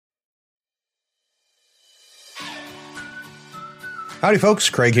Howdy folks,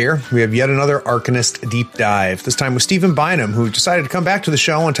 Craig here. We have yet another Arcanist Deep Dive, this time with Stephen Bynum, who decided to come back to the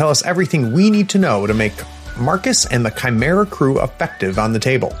show and tell us everything we need to know to make Marcus and the Chimera crew effective on the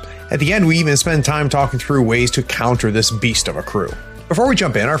table. At the end, we even spend time talking through ways to counter this beast of a crew. Before we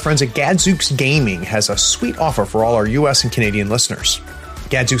jump in, our friends at Gadzooks Gaming has a sweet offer for all our US and Canadian listeners.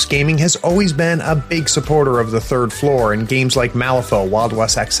 Gadzooks Gaming has always been a big supporter of the Third Floor in games like Malifaux, Wild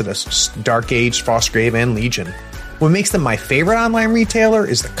West Exodus, Dark Age, Frostgrave, and Legion. What makes them my favorite online retailer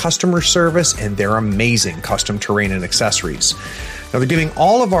is the customer service and their amazing custom terrain and accessories. Now, they're giving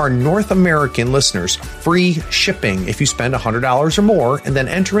all of our North American listeners free shipping if you spend $100 or more and then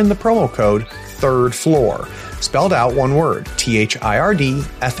enter in the promo code Third Floor, spelled out one word, THIRDFLOOR.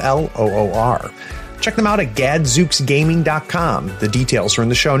 Check them out at gadzooksgaming.com. The details are in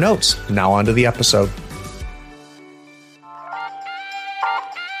the show notes. Now on to the episode.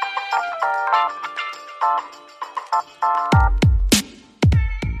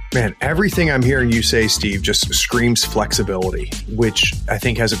 Man, everything I'm hearing you say, Steve, just screams flexibility, which I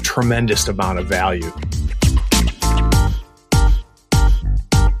think has a tremendous amount of value.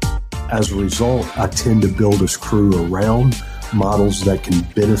 As a result, I tend to build his crew around models that can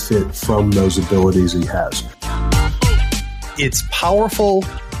benefit from those abilities he has. It's powerful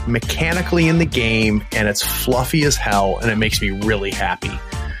mechanically in the game, and it's fluffy as hell, and it makes me really happy.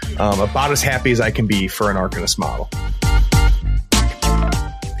 About as happy as I can be for an Arcanist model.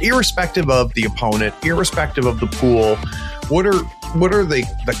 Irrespective of the opponent, irrespective of the pool, what are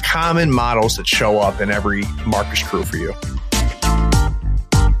the common models that show up in every Marcus crew for you?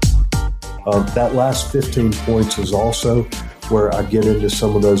 That last 15 points is also where I get into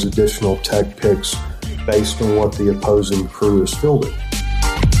some of those additional tech picks based on what the opposing crew is fielding.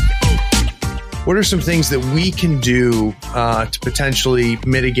 What are some things that we can do to potentially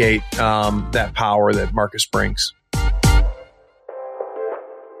mitigate that power that Marcus brings?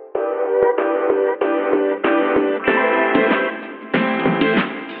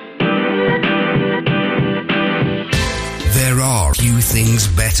 There are few things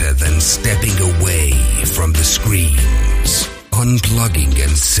better than stepping away from the screens, unplugging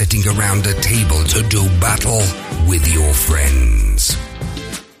and sitting around a table to do battle with your friends.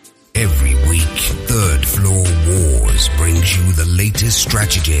 Every week, Third Floor Wars brings you the latest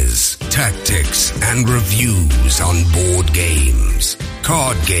strategies, tactics, and reviews on board games,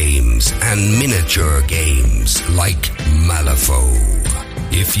 card games, and miniature games like Malifaux.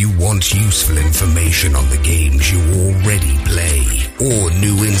 If you want useful information on the games you already play, or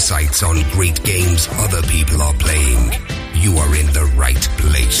new insights on great games other people are playing, you are in the right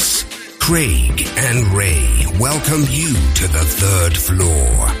place. Craig and Ray welcome you to the Third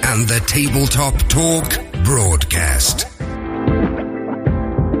Floor and the Tabletop Talk broadcast.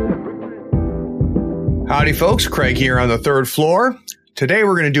 Howdy folks, Craig here on the Third Floor. Today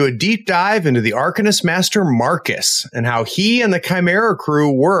we're going to do a deep dive into the Arcanist Master Marcus and how he and the Chimera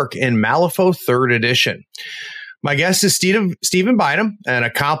crew work in Malifaux 3rd Edition. My guest is Stephen Bynum, an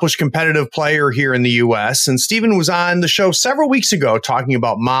accomplished competitive player here in the U.S., and Stephen was on the show several weeks ago talking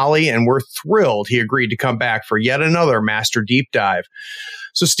about Mali, and we're thrilled he agreed to come back for yet another Master Deep Dive.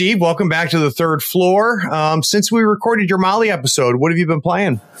 So, Steve, welcome back to the Third Floor. Since we recorded your Mali episode, what have you been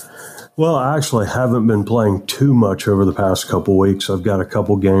playing? Well, I actually haven't been playing too much over the past couple weeks. I've got a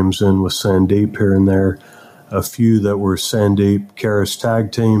couple games in with Sandeep here and there, a few that were Sandeep Karis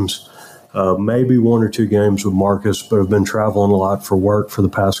tag teams, maybe one or two games with Marcus, but I've been traveling a lot for work for the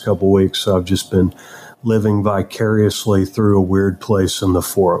past couple weeks, so I've just been living vicariously through a weird place in the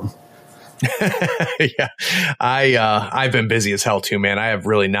forum. Yeah, I've been busy as hell too, man. I have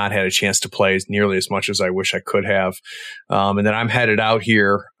really not had a chance to play nearly as much as I wish I could have. And then I'm headed out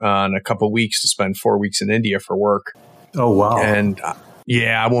here in a couple of weeks to spend 4 weeks in India for work. Oh, wow. And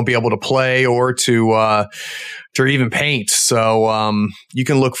yeah, I won't be able to play or to even paint. So you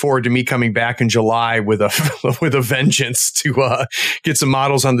can look forward to me coming back in July with a vengeance to get some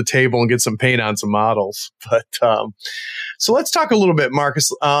models on the table and get some paint on some models. But so let's talk a little bit,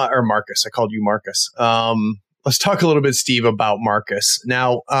 Marcus. I called you Marcus. Let's talk a little bit, Steve, about Marcus.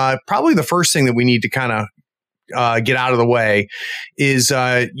 Now, probably the first thing that we need to kind of get out of the way is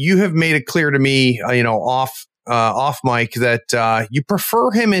you have made it clear to me, off mic, that you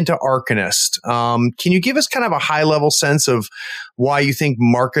prefer him into Arcanist. Can you give us kind of a high level sense of why you think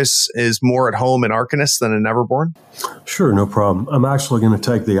Marcus is more at home in Arcanist than in Neverborn? Sure, no problem. I'm actually going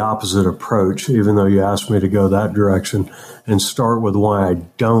to take the opposite approach, even though you asked me to go that direction, and start with why I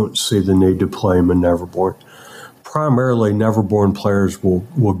don't see the need to play him in Neverborn. primarily Neverborn players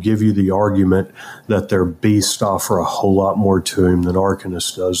will give you the argument that their beasts offer a whole lot more to him than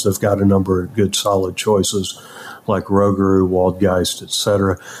Arcanist does. They've got a number of good solid choices like Rougarou, Waldgeist,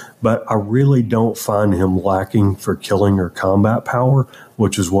 etc. But I really don't find him lacking for killing or combat power,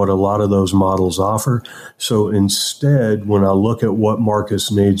 which is what a lot of those models offer. So instead, when I look at what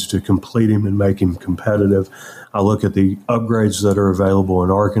Marcus needs to complete him and make him competitive, I look at the upgrades that are available in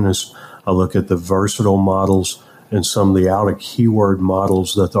Arcanist. I look at the versatile models and some of the out-of-keyword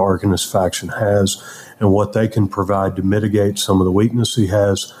models that the Arcanist faction has and what they can provide to mitigate some of the weakness he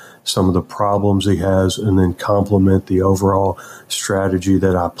has, some of the problems he has, and then complement the overall strategy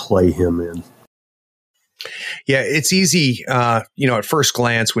that I play him in. Yeah, it's easy, at first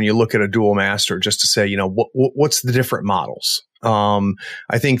glance when you look at a dual master just to say, what's the different models?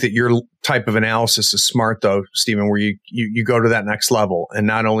 I think that your type of analysis is smart, though, Stephen, where you go to that next level and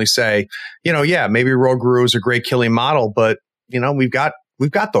not only say, maybe Rougarou is a great killing model, but we've got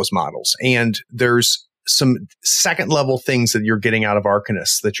those models, and there's some second level things that you're getting out of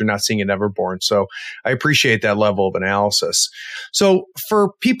Arcanist that you're not seeing in Neverborn. So I appreciate that level of analysis. So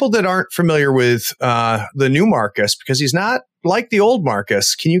for people that aren't familiar with the new Marcus, because he's not like the old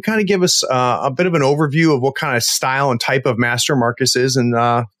Marcus, can you kind of give us a bit of an overview of what kind of style and type of Master Marcus is in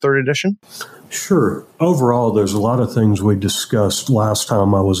 3rd edition? Sure. Overall, there's a lot of things we discussed last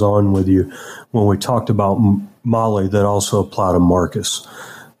time I was on with you when we talked about Molly that also apply to Marcus.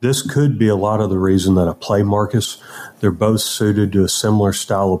 This could be a lot of the reason that I play Marcus. They're both suited to a similar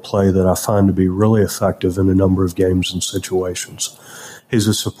style of play that I find to be really effective in a number of games and situations. He's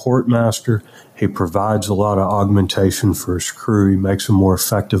a support master. He provides a lot of augmentation for his crew. He makes them more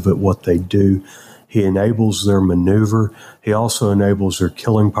effective at what they do. He enables their maneuver. He also enables their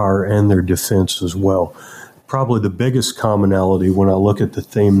killing power and their defense as well. Probably the biggest commonality when I look at the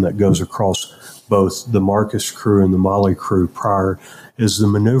theme that goes across both the Marcus crew and the Molly crew prior is the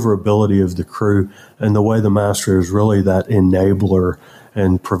maneuverability of the crew and the way the master is really that enabler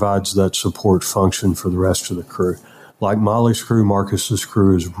and provides that support function for the rest of the crew. Like Molly's crew, Marcus's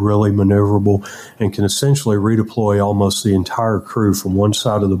crew is really maneuverable and can essentially redeploy almost the entire crew from one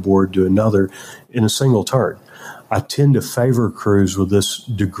side of the board to another in a single turn. I tend to favor crews with this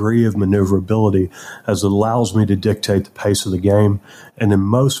degree of maneuverability as it allows me to dictate the pace of the game, and in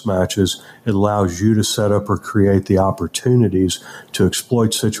most matches, it allows you to set up or create the opportunities to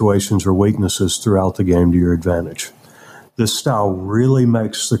exploit situations or weaknesses throughout the game to your advantage. This style really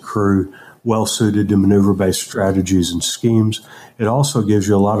makes the crew well-suited to maneuver-based strategies and schemes. It also gives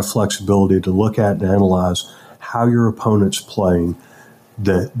you a lot of flexibility to look at and analyze how your opponent's playing,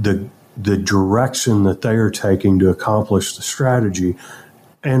 the direction that they are taking to accomplish the strategy,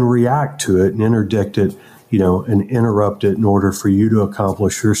 and react to it and interdict it, and interrupt it in order for you to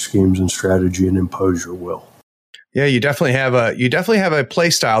accomplish your schemes and strategy and impose your will. Yeah, you definitely have a play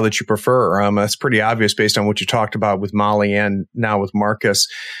style that you prefer. That's pretty obvious based on what you talked about with Molly and now with Marcus.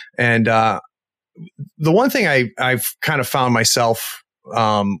 And the one thing I've kind of found myself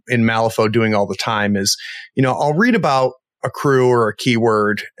in Malifaux doing all the time is, I'll read about a crew or a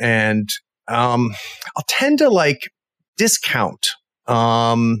keyword, and I'll tend to discount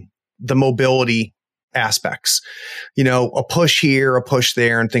the mobility aspects, a push here, a push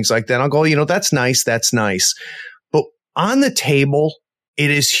there, and things like that. I'll go, that's nice. But on the table,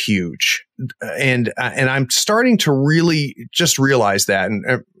 it is huge. And I'm starting to really just realize that.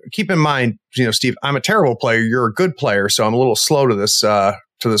 And keep in mind, Steve, I'm a terrible player. You're a good player. So I'm a little slow to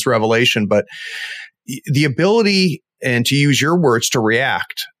this revelation, but the ability, and to use your words, to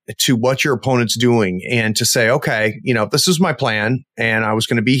react to what your opponent's doing and to say, okay, this is my plan and I was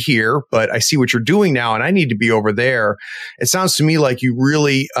going to be here, but I see what you're doing now and I need to be over there. It sounds to me like you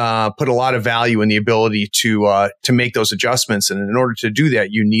really put a lot of value in the ability to make those adjustments. And in order to do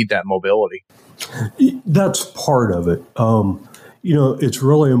that, you need that mobility. That's part of it. It's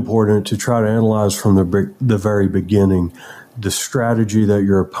really important to try to analyze from the very beginning the strategy that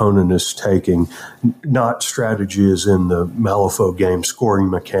your opponent is taking, not strategy as in the Malifaux game scoring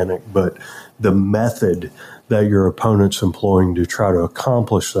mechanic, but the method that your opponent's employing to try to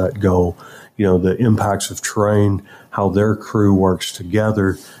accomplish that goal, the impacts of terrain, how their crew works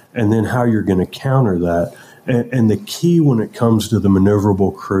together, and then how you're going to counter that. And the key when it comes to the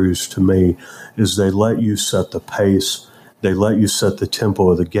maneuverable crews to me is they let you set the pace. They let you set the tempo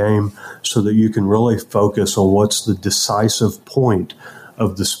of the game so that you can really focus on what's the decisive point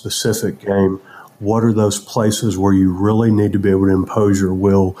of the specific game. What are those places where you really need to be able to impose your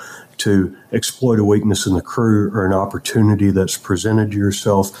will to exploit a weakness in the crew or an opportunity that's presented to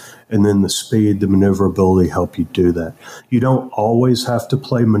yourself, and then the speed, the maneuverability help you do that. You don't always have to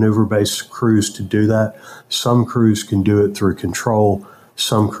play maneuver-based crews to do that. Some crews can do it through control.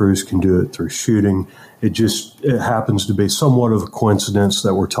 Some crews can do it through shooting. It happens to be somewhat of a coincidence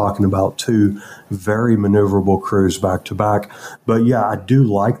that we're talking about two very maneuverable crews back to back. But yeah, I do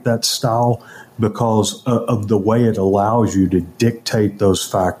like that style because of the way it allows you to dictate those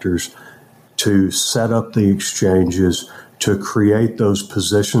factors, to set up the exchanges, to create those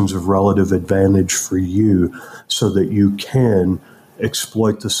positions of relative advantage for you so that you can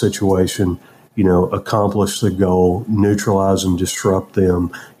exploit the situation, accomplish the goal, neutralize and disrupt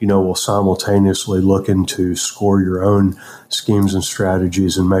them, while simultaneously looking to score your own schemes and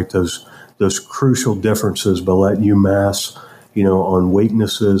strategies and make those crucial differences by letting you mass, on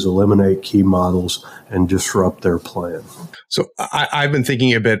weaknesses, eliminate key models, and disrupt their plan. So I've been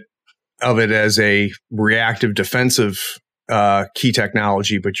thinking a bit of it as a reactive defensive key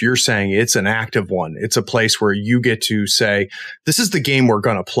technology, but you're saying it's an active one. It's a place where you get to say, this is the game we're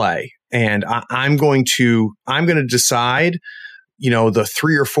going to play. And I'm going to decide, the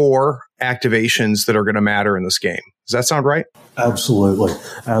 3 or 4 activations that are going to matter in this game. Does that sound right? Absolutely.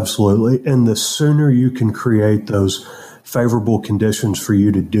 Absolutely. And the sooner you can create those favorable conditions for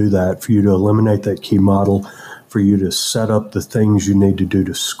you to do that, for you to eliminate that key model, for you to set up the things you need to do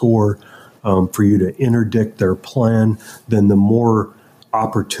to score, for you to interdict their plan, then the more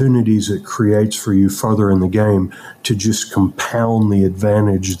opportunities it creates for you further in the game to just compound the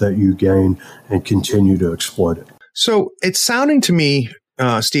advantage that you gain and continue to exploit it. So it's sounding to me,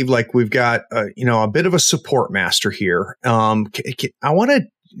 Steve, like we've got a bit of a support master here. I want to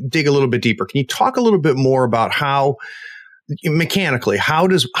dig a little bit deeper. Can you talk a little bit more about how mechanically, how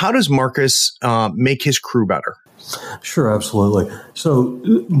does Marcus make his crew better? Sure, absolutely. So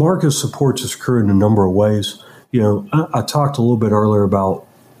Marcus supports his crew in a number of ways. I talked a little bit earlier about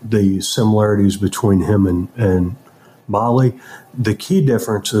the similarities between him and Molly. The key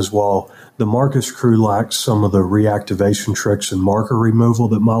difference is while the Marcus crew lacks some of the reactivation tricks and marker removal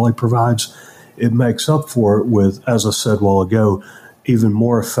that Molly provides, it makes up for it with, as I said a while ago, even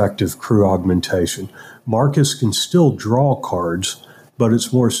more effective crew augmentation. Marcus can still draw cards, but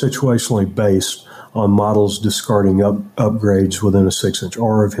it's more situationally based on models discarding upgrades within a 6-inch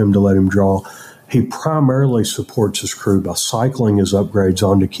R of him to let him draw. He primarily supports his crew by cycling his upgrades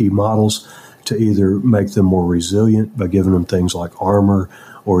onto key models to either make them more resilient by giving them things like armor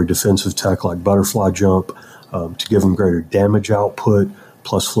or a defensive tech like butterfly jump, to give them greater damage output,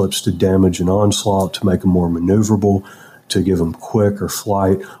 plus flips to damage and onslaught to make them more maneuverable, to give them quick or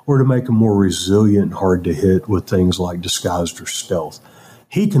flight, or to make them more resilient and hard to hit with things like disguised or stealth.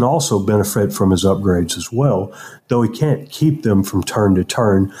 He can also benefit from his upgrades as well, though he can't keep them from turn to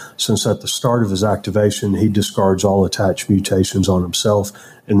turn, since at the start of his activation, he discards all attached mutations on himself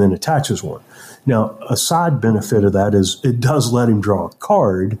and then attaches one. Now, a side benefit of that is it does let him draw a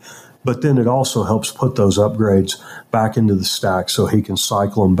card, but then it also helps put those upgrades back into the stack so he can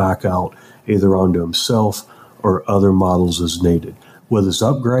cycle them back out either onto himself or other models as needed. With his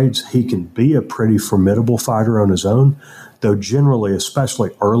upgrades, he can be a pretty formidable fighter on his own, though generally, especially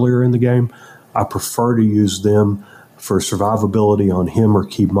earlier in the game, I prefer to use them for survivability on him or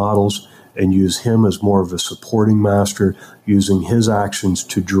key models and use him as more of a supporting master, using his actions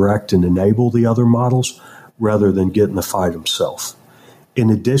to direct and enable the other models rather than get in the fight himself. In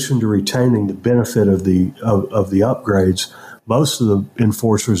addition to retaining the benefit of the upgrades, most of the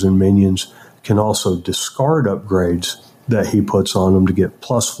enforcers and minions can also discard upgrades that he puts on them to get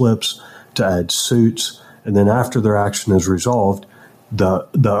plus flips, to add suits, and then after their action is resolved, the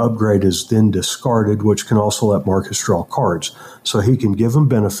upgrade is then discarded, which can also let Marcus draw cards. So he can give them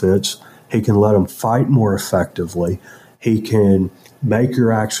benefits, he can let them fight more effectively, he can make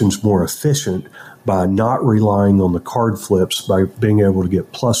your actions more efficient by not relying on the card flips, by being able to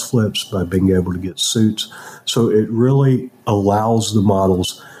get plus flips, by being able to get suits. So it really allows the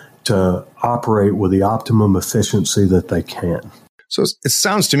models to operate with the optimum efficiency that they can. So it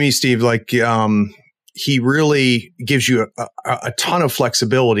sounds to me, Steve, like he really gives you a ton of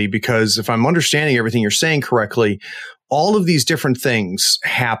flexibility, because if I'm understanding everything you're saying correctly, all of these different things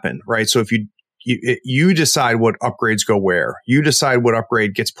happen, right? So if you decide what upgrades go where, you decide what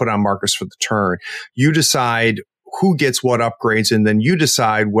upgrade gets put on Marcus for the turn, you decide who gets what upgrades, and then you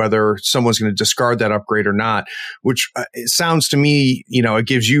decide whether someone's going to discard that upgrade or not, which it sounds to me, it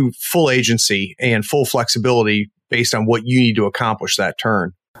gives you full agency and full flexibility based on what you need to accomplish that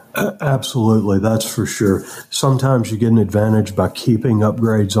turn. Absolutely, that's for sure. Sometimes you get an advantage by keeping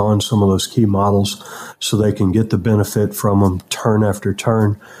upgrades on some of those key models so they can get the benefit from them turn after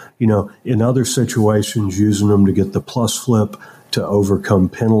turn. In other situations, using them to get the plus flip, to overcome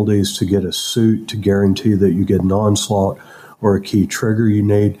penalties, to get a suit, to guarantee that you get an onslaught or a key trigger you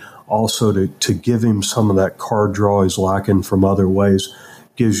need. Also to give him some of that card draw he's lacking from other ways.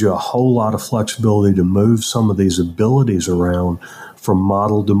 Gives you a whole lot of flexibility to move some of these abilities around from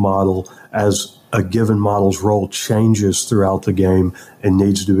model to model as a given model's role changes throughout the game and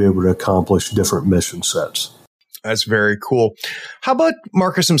needs to be able to accomplish different mission sets. That's very cool. How about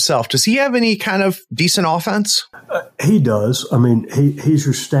Marcus himself? Does he have any kind of decent offense? He does. I mean, he's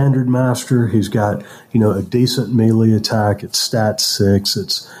your standard master. He's got, a decent melee attack. It's stat 6.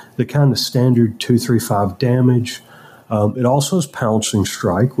 It's the kind of standard 2-3-5 damage. It also has pouncing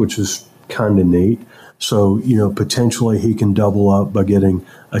strike, which is kind of neat. So, potentially he can double up by getting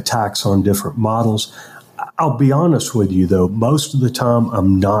attacks on different models. I'll be honest with you, though. Most of the time,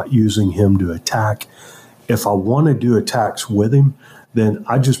 I'm not using him to attack. If I want to do attacks with him, then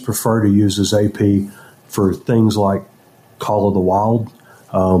I just prefer to use his AP for things like Call of the Wild,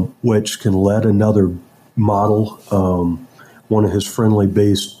 which can let another model, one of his friendly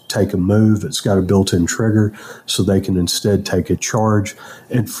beasts, take a move. It's got a built-in trigger, so they can instead take a charge.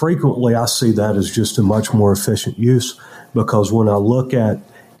 And frequently I see that as just a much more efficient use, because when I look at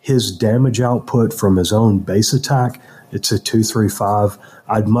his damage output from his own base attack, it's a 2-3-5.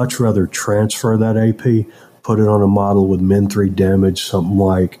 I'd much rather transfer that AP, put it on a model with min 3 damage, something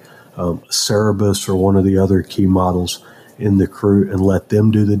like Cerebus or one of the other key models in the crew, and let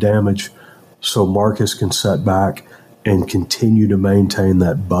them do the damage so Marcus can set back and continue to maintain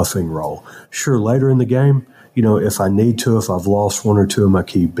that buffing role. Sure, later in the game, if I need to, if I've lost one or two of my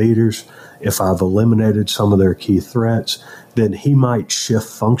key beaters, if I've eliminated some of their key threats, then he might shift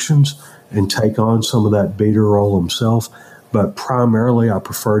functions and take on some of that beater role himself. But primarily, I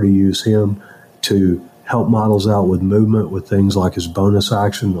prefer to use him to help models out with movement, with things like his bonus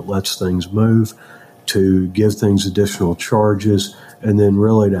action that lets things move, to give things additional charges, and then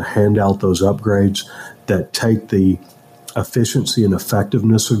really to hand out those upgrades that take the efficiency and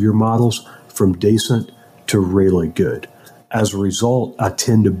effectiveness of your models from decent to really good. As a result, I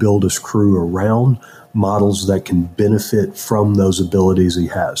tend to build his crew around models that can benefit from those abilities he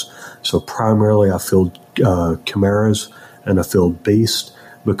has. So primarily I field chimeras and I field beast,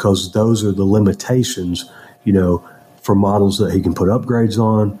 because those are the limitations, for models that he can put upgrades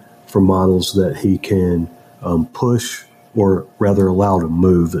on, for models that he can push, or rather allow to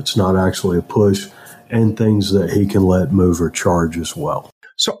move. It's not actually a push, and things that he can let move or charge as well.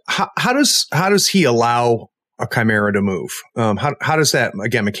 So how does he allow a chimera to move? How does that,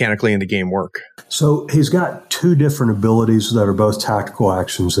 again, mechanically in the game work? So he's got two different abilities that are both tactical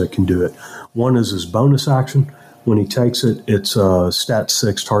actions that can do it. One is his bonus action. When he takes it, it's stat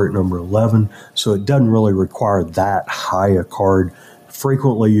 6, target number 11, so it doesn't really require that high a card.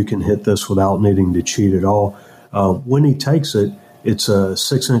 Frequently, you can hit this without needing to cheat at all. When he takes it, it's a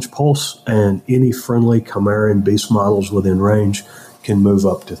 6-inch pulse, and any friendly chimera and beast models within range can move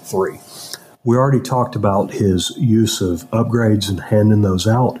up to 3. We already talked about his use of upgrades and handing those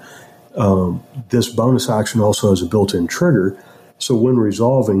out. This bonus action also has a built-in trigger, so when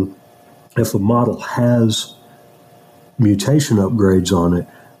resolving, if a model has mutation upgrades on it,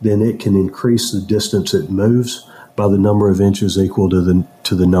 then it can increase the distance it moves by the number of inches equal to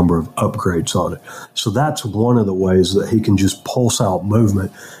the number of upgrades on it. So that's one of the ways that he can just pulse out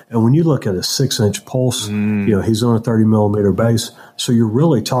movement. And when you look at a 6-inch pulse, he's on a 30-millimeter base, so you're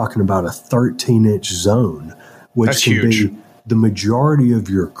really talking about a 13-inch zone, which that's can huge. Be the majority of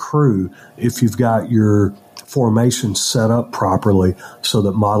your crew if you've got your formation set up properly so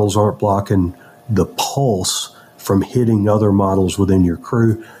that models aren't blocking the pulse from hitting other models within your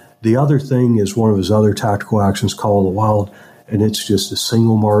crew. The other thing is one of his other tactical actions, Call of the Wild, and it's just a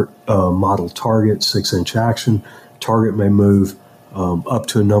single model target, 6-inch action. Target may move up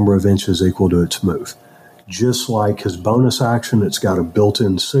to a number of inches equal to its move. Just like his bonus action, it's got a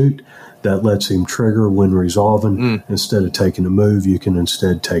built-in suit that lets him trigger when resolving. Instead of taking a move, you can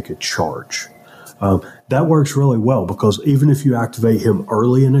instead take a charge. That works really well because even if you activate him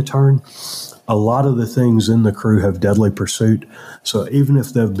early in a turn, a lot of the things in the crew have deadly pursuit. So even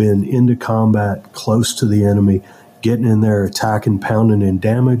if they've been into combat, close to the enemy, getting in there, attacking, pounding in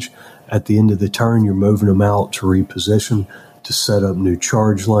damage, at the end of the turn, you're moving them out to reposition, to set up new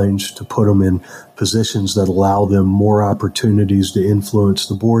charge lanes, to put them in positions that allow them more opportunities to influence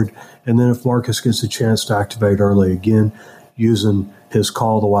the board. And then if Marcus gets a chance to activate early again, using his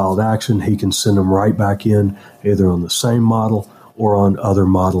Call of the Wild action, he can send them right back in, either on the same model or on other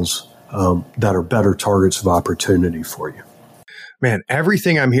models that are better targets of opportunity for you. Man,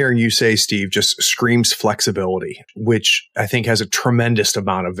 everything I'm hearing you say, Steve, just screams flexibility, which I think has a tremendous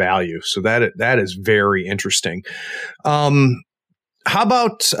amount of value. So that is very interesting. How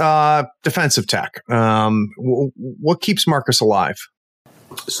about defensive tech? What keeps Marcus alive?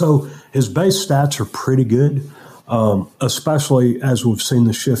 So his base stats are pretty good, especially as we've seen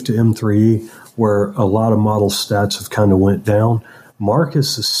the shift to M3E, where a lot of model stats have kind of went down.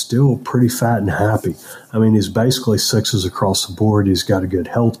 Marcus is still pretty fat and happy. I mean, he's basically 6s across the board. He's got a good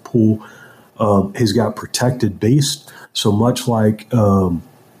health pool. He's got protected beast. So much like in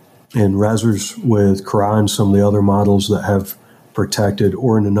Rezzers with Karai and some of the other models that have protected,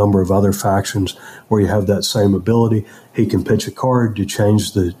 or in a number of other factions where you have that same ability, he can pitch a card to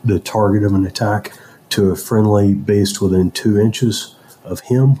change the target of an attack to a friendly beast within 2 inches of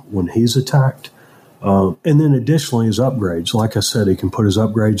him when he's attacked. And then additionally, his upgrades. Like I said, he can put his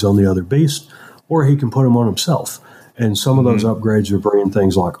upgrades on the other beast, or he can put them on himself. And some of those upgrades are bringing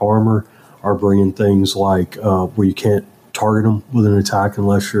things like armor, are bringing things like where you can't target them with an attack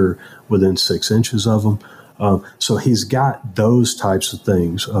unless you're within 6 inches of them. So he's got those types of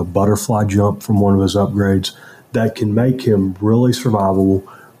things, a butterfly jump from one of his upgrades that can make him really survivable,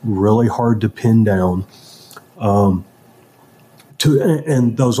 really hard to pin down.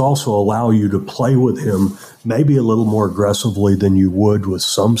 And those also allow you to play with him maybe a little more aggressively than you would with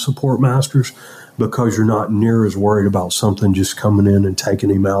some support masters, because you're not near as worried about something just coming in and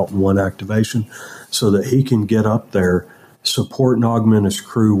taking him out in one activation, so that he can get up there, support and augment his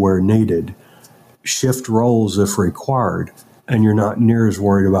crew where needed, shift roles if required, and you're not near as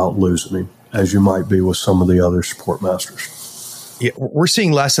worried about losing him as you might be with some of the other support masters. Yeah, we're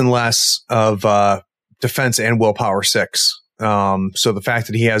seeing less and less of defense and willpower 6. So the fact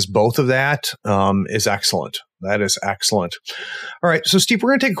that he has both of that is excellent. That is excellent. All right. So, Steve,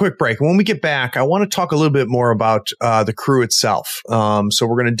 we're going to take a quick break. And when we get back, I want to talk a little bit more about the crew itself. So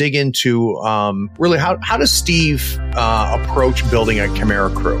we're going to dig into really how does Steve approach building a Chimera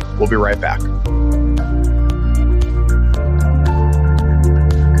crew? We'll be right back.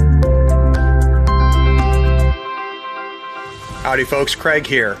 Howdy folks, Craig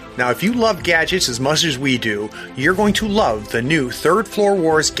here. Now if you love gadgets as much as we do, you're going to love the new Third Floor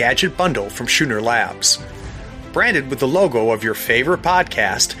Wars Gadget Bundle from Schooner Labs. Branded with the logo of your favorite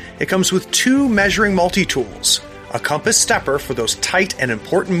podcast, it comes with 2 measuring multi-tools, a compass stepper for those tight and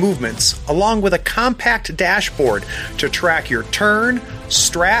important movements, along with a compact dashboard to track your turn,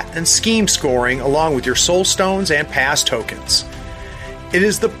 strat, and scheme scoring along with your soul stones and pass tokens. It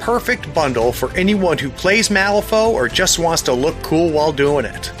is the perfect bundle for anyone who plays Malifaux or just wants to look cool while doing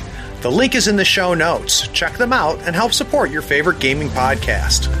it. The link is in the show notes. Check them out and help support your favorite gaming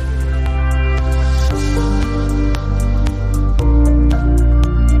podcast.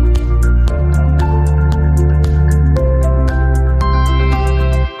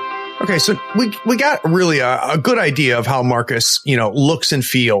 Okay, so we got really a good idea of how Marcus, looks and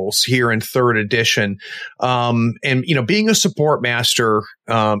feels here in 3rd edition. And, being a support master,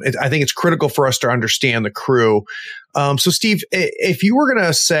 I think it's critical for us to understand the crew. So, Steve, if you were going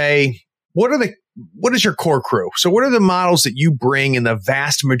to say, what is your core crew? So what are the models that you bring in the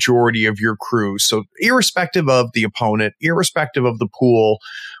vast majority of your crews? So irrespective of the opponent, irrespective of the pool,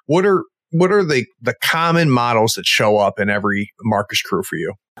 what are the common models that show up in every Marcus crew for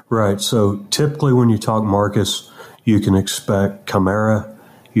you? Right. So typically when you talk Marcus, you can expect Chimera,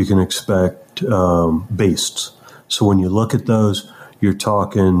 you can expect beasts. So when you look at those, you're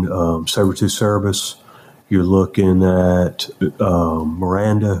talking Saber-Tooth Cerberus, you're looking at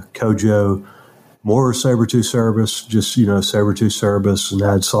Miranda, Kojo, more Saber-Tooth Cerberus, just, Saber-Tooth Cerberus and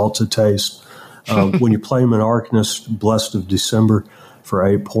add salt to taste. When you play him in Arcanist, Blessed of December for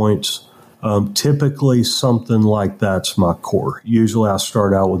 8 points, typically something like that's my core. Usually I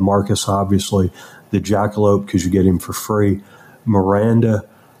start out with Marcus, obviously, the Jackalope because you get him for free. Miranda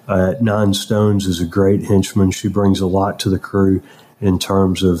at 9 stones is a great henchman. She brings a lot to the crew in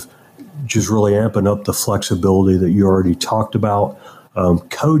terms of just really amping up the flexibility that you already talked about.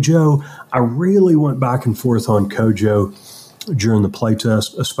 Kojo, I really went back and forth on Kojo during the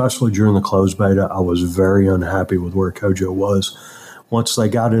playtest, especially during the closed beta. I was very unhappy with where Kojo was. Once they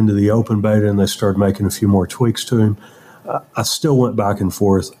got into the open beta and they started making a few more tweaks to him, I still went back and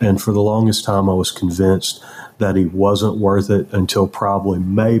forth. And for the longest time, I was convinced that he wasn't worth it until probably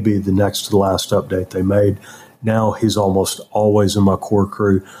maybe the next to the last update they made. Now he's almost always in my core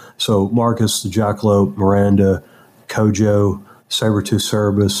crew. So Marcus, the Jackalope, Miranda, Kojo, Saber-Tooth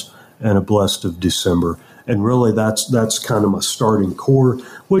Cerberus, and a Blessed of December. And really that's kind of my starting core,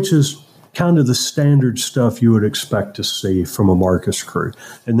 which is kind of the standard stuff you would expect to see from a Marcus crew.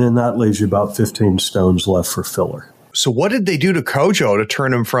 And then that leaves you about 15 stones left for filler. So what did they do to Kojo to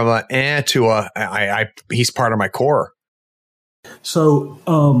turn him from he's part of my core? So,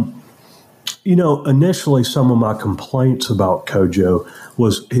 initially some of my complaints about Kojo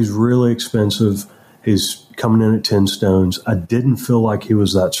was he's really expensive. He's coming in at 10 stones. I didn't feel like he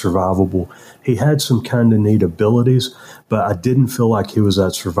was that survivable. He had some kind of neat abilities, but I didn't feel like he was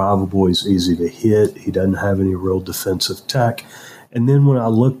that survivable. He's easy to hit. He doesn't have any real defensive tech. And then when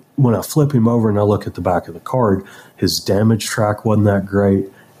I flip him over and I look at the back of the card, his damage track wasn't that great.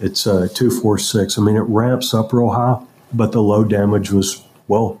 It's 246. I mean, it ramps up real high, but the low damage was,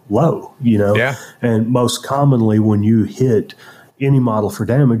 low, Yeah. And most commonly when you hit any model for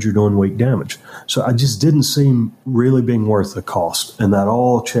damage, you're doing weak damage. So I just didn't seem really being worth the cost. And that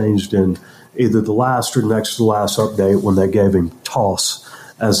all changed in either the last or next to the last update when they gave him Toss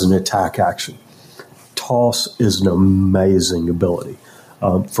as an attack action. Toss is an amazing ability.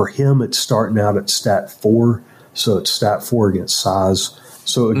 For him, it's starting out at stat 4, so it's stat 4 against size.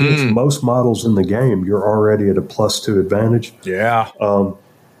 So against most models in the game, you're already at a +2 advantage. Yeah.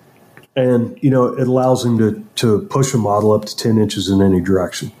 And, it allows him to push a model up to 10 inches in any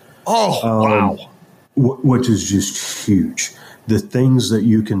direction. Oh, wow. Which is just huge. The things that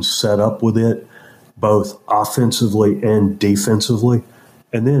you can set up with it, both offensively and defensively.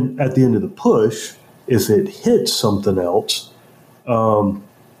 And then at the end of the push, if it hits something else, or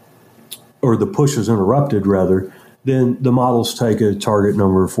the push is interrupted, rather, then the models take a target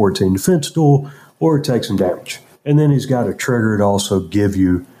number 14 defense duel or take some damage. And then he's got a trigger to also give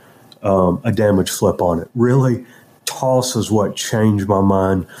you a damage flip on it. Really, Toss is what changed my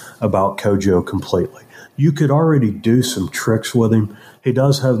mind about Kojo completely. You could already do some tricks with him. He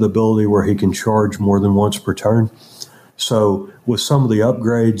does have the ability where he can charge more than once per turn. So with some of the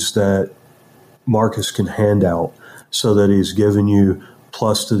upgrades that Marcus can hand out, so that he's giving you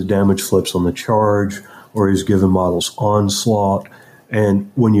plus to the damage flips on the charge, or he's giving models onslaught.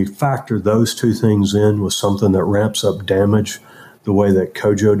 And when you factor those two things in with something that ramps up damage the way that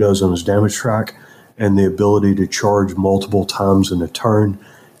Kojo does on his damage track, and the ability to charge multiple times in a turn,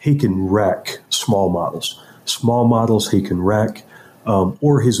 he can wreck small models. Small models he can wreck,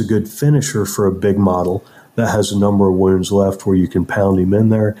 or he's a good finisher for a big model that has a number of wounds left where you can pound him in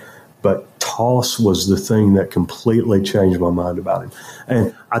there. But Toss was the thing that completely changed my mind about him.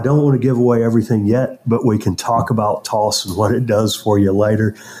 And I don't want to give away everything yet, but we can talk about Toss and what it does for you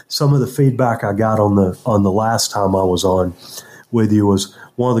later. Some of the feedback I got on the last time I was on with you was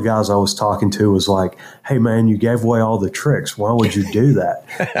one of the guys I was talking to was like, hey, man, you gave away all the tricks. Why would you do that?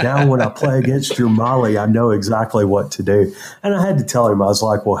 Now when I play against your Molly, I know exactly what to do. And I had to tell him, I was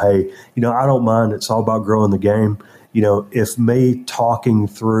like, well, hey, I don't mind. It's all about growing the game. If me talking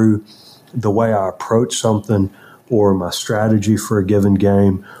through the way I approach something or my strategy for a given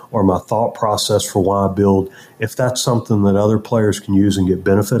game or my thought process for why I build, if that's something that other players can use and get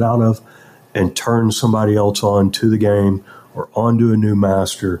benefit out of and turn somebody else on to the game or onto a new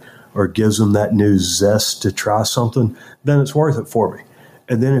master or gives them that new zest to try something, then it's worth it for me.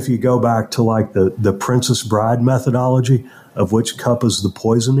 And then if you go back to like the Princess Bride methodology of which cup is the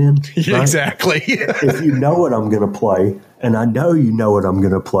poison in. Right? Exactly. If you know what I'm going to play, and I know you know what I'm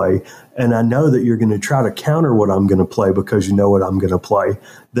going to play, and I know that you're going to try to counter what I'm going to play because you know what I'm going to play,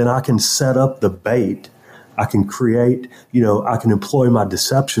 then I can set up the bait. I can create, I can employ my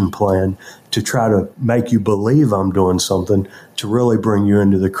deception plan to try to make you believe I'm doing something to really bring you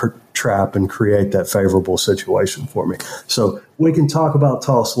into the trap and create that favorable situation for me. So we can talk about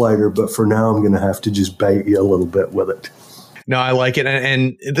Toss later, but for now I'm going to have to just bait you a little bit with it. No, I like it.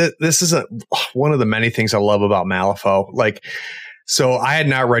 And this is one of the many things I love about Malifaux. So I had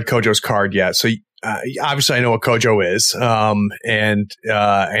not read Kojo's card yet. So obviously I know what Kojo is. And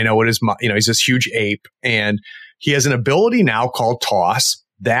I know what his, he's this huge ape and he has an ability now called Toss.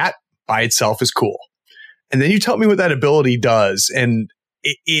 That by itself is cool. And then you tell me what that ability does. And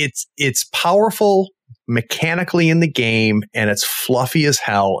it's powerful mechanically in the game and it's fluffy as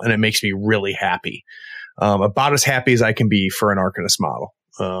hell. And it makes me really happy. About as happy as I can be for an Arcanist model.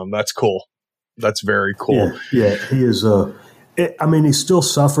 That's cool. That's very cool. Yeah, he is. He still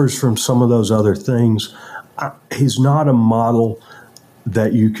suffers from some of those other things. He's not a model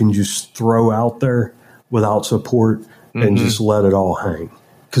that you can just throw out there without support and just let it all hang.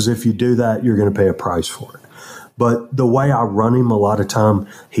 Because if you do that, you're going to pay a price for it. But the way I run him, a lot of time,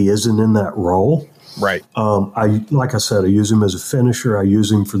 he isn't in that role. Right. Like I said, I use him as a finisher. I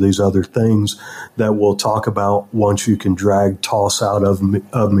use him for these other things that we'll talk about once you can drag Toss out of me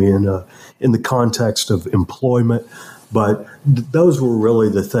in the context of employment. But those were really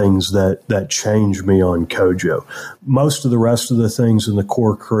the things that changed me on Kojo. Most of the rest of the things in the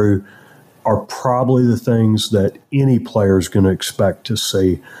core crew, are probably the things that any player is going to expect to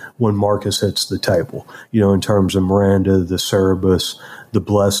see when Marcus hits the table, in terms of Miranda, the Cerberus, the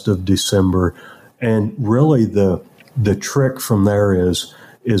Blessed of December. And really the trick from there is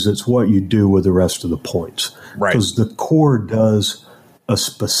it's what you do with the rest of the points. Right. Because the core does a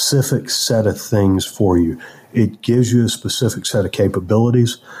specific set of things for you. It gives you a specific set of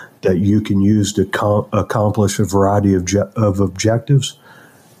capabilities that you can use to accomplish a variety of objectives.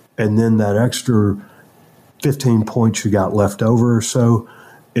 And then that extra 15 points you got left over or so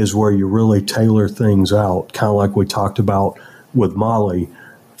is where you really tailor things out, kind of like we talked about with Molly,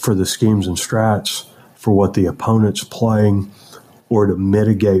 for the schemes and strats, for what the opponent's playing, or to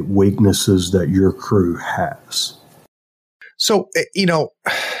mitigate weaknesses that your crew has. So,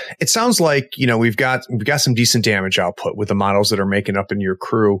 it sounds like, we've got some decent damage output with the models that are making up in your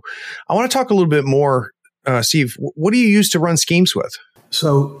crew. I want to talk a little bit more, Steve, what do you use to run schemes with?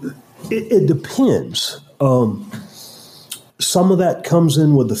 So it depends. Some of that comes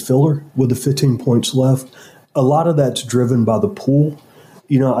in with the filler, with the 15 points left. A lot of that's driven by the pool.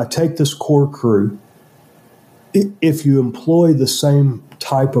 I take this core crew. If you employ the same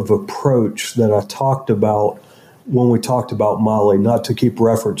type of approach that I talked about when we talked about Molly, not to keep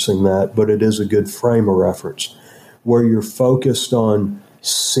referencing that, but it is a good frame of reference, where you're focused on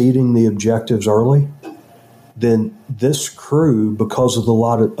seeding the objectives early, then this crew, because of a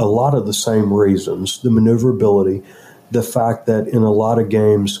lot of the same reasons, the maneuverability, the fact that in a lot of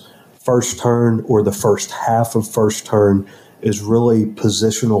games, first turn or the first half of first turn is really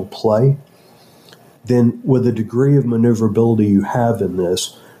positional play, then with the degree of maneuverability you have in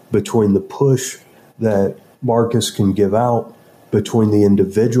this, between the push that Marcus can give out, between the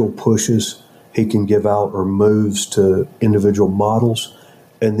individual pushes he can give out or moves to individual models,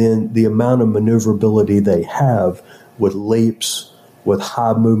 and then the amount of maneuverability they have with leaps, with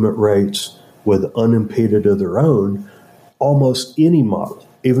high movement rates, with unimpeded of their own, almost any model,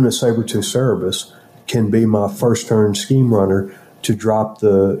 even a Saber-Tooth Cerberus, can be my first turn scheme runner to drop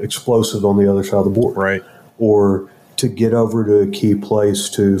the explosive on the other side of the board. Right. Or to get over to a key place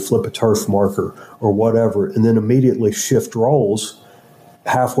to flip a turf marker or whatever, and then immediately shift roles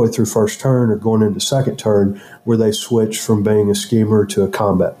halfway through first turn or going into second turn where they switch from being a schemer to a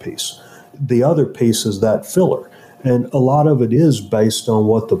combat piece. The other piece is that filler. And a lot of it is based on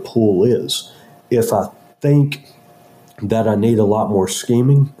what the pool is. If I think that I need a lot more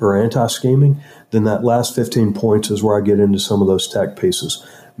scheming or anti-scheming, then that last 15 points is where I get into some of those tech pieces.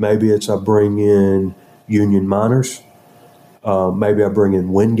 Maybe it's I bring in Union Miners. Maybe I bring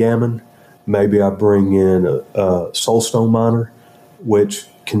in Windgammon. Maybe I bring in a Soulstone Miner, which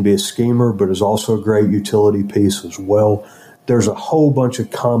can be a schemer, but is also a great utility piece as well. There's a whole bunch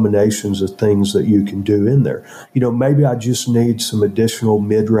of combinations of things that you can do in there. Maybe I just need some additional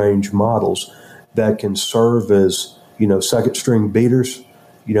mid-range models that can serve as, second string beaters,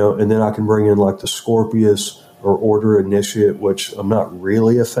 and then I can bring in like the Scorpius or Order Initiate, which I'm not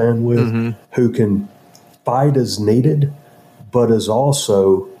really a fan with, who can fight as needed, but is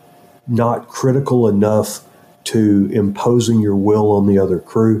also not critical enough to imposing your will on the other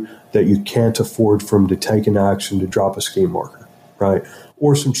crew that you can't afford for them to take an action to drop a scheme marker, right?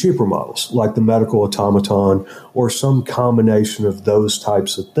 Or some cheaper models like the Medical Automaton or some combination of those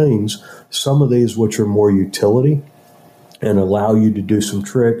types of things. Some of these which are more utility and allow you to do some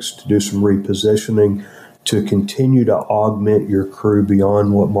tricks, to do some repositioning, to continue to augment your crew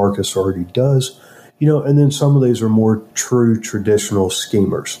beyond what Marcus already does. And then some of these are more true traditional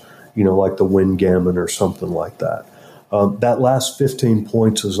schemers, like the Windgammon or something like that. That last 15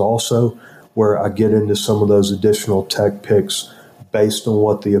 points is also where I get into some of those additional tech picks based on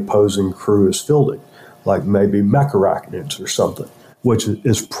what the opposing crew is fielding, like maybe Mecharachnids or something, which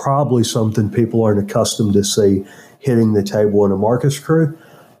is probably something people aren't accustomed to see hitting the table in a Marcus crew.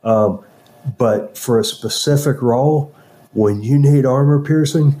 But for a specific role, when you need armor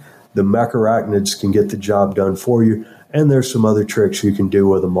piercing, the Mecharachnids can get the job done for you, and there's some other tricks you can do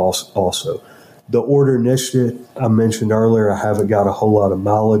with them also. The Order Initiate, I mentioned earlier, I haven't got a whole lot of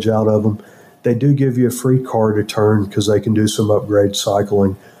mileage out of them. They do give you a free card a turn because they can do some upgrade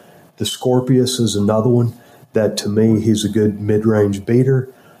cycling. The Scorpius is another one that, to me, he's a good mid-range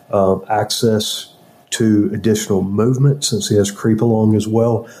beater. Access to additional movement since he has creep along as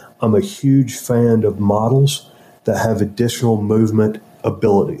well. I'm a huge fan of models that have additional movement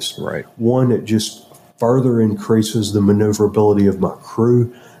abilities. Right. One, it just further increases the maneuverability of my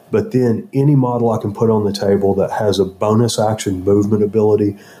crew, but then any model I can put on the table that has a bonus action movement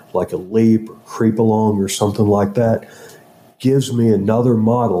ability, like a leap or creep along or something like that, gives me another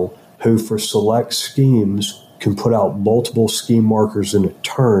model who for select schemes can put out multiple scheme markers in a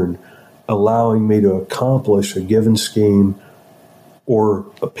turn allowing me to accomplish a given scheme or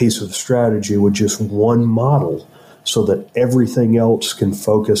a piece of strategy with just one model so that everything else can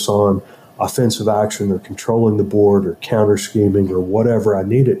focus on offensive action or controlling the board or counter scheming or whatever I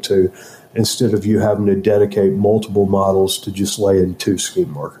need it to, instead of you having to dedicate multiple models to just lay in 2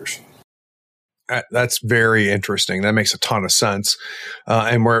 scheme markers. That's very interesting. That makes a ton of sense.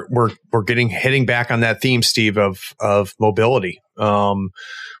 And we're hitting back on that theme, Steve, of mobility,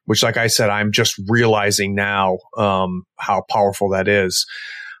 which, like I said, I'm just realizing now how powerful that is.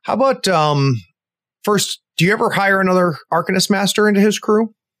 How about first, do you ever hire another Arcanist Master into his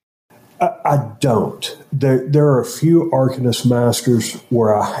crew? I don't. There are a few Arcanist Masters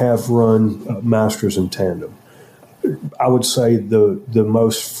where I have run Masters in tandem. I would say the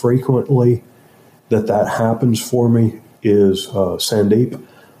most frequently that happens for me is Sandeep.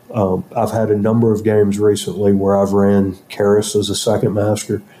 I've had a number of games recently where I've ran Karis as a second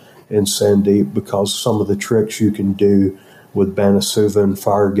master and Sandeep because some of the tricks you can do with Banasuva and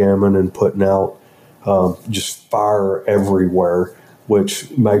Fire Gammon and putting out just fire everywhere, which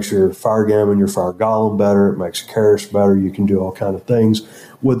makes your Fire Gammon, your Fire Golem better. It makes Karis better. You can do all kind of things.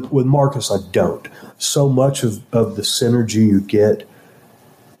 With Marcus, I don't. So much of the synergy you get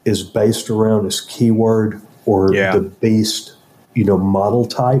is based around his keyword or the beast, model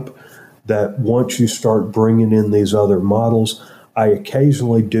type, that once you start bringing in these other models, I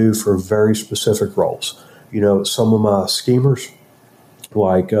occasionally do for very specific roles. Some of my schemers,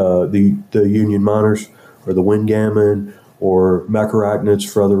 like the Union Miners or the Wind Gammon or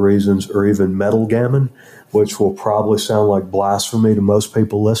Mecharachnids for other reasons, or even Metal Gammon, which will probably sound like blasphemy to most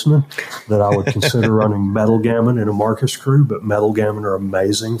people listening, that I would consider running Metal Gammon in a Marcus crew, but Metal Gammon are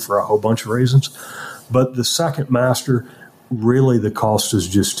amazing for a whole bunch of reasons. But the second master, really the cost is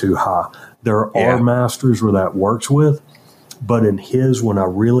just too high. There are masters where that works with, but in his, when I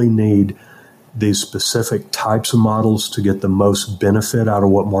really need these specific types of models to get the most benefit out of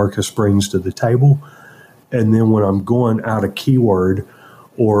what Marcus brings to the table, and then when I'm going out of keyword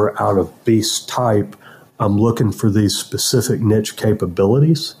or out of beast type, I'm looking for these specific niche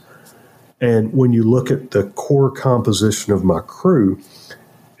capabilities. And when you look at the core composition of my crew,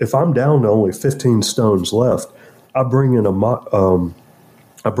 if I'm down to only 15 stones left, I bring in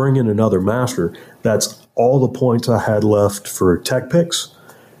another master. That's all the points I had left for tech picks.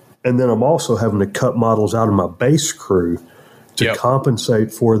 And then I'm also having to cut models out of my base crew to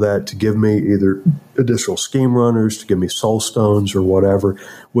compensate for that, to give me either additional scheme runners, to give me soul stones or whatever.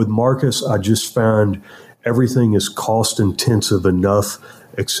 With Marcus, I just found everything is cost intensive enough,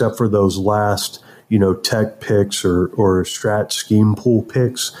 except for those last, tech picks or strat scheme pool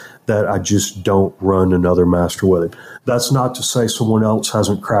picks, that I just don't run another master with him. That's not to say someone else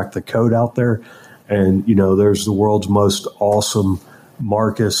hasn't cracked the code out there. And, there's the world's most awesome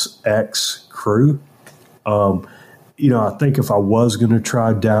Marcus X crew. I think if I was going to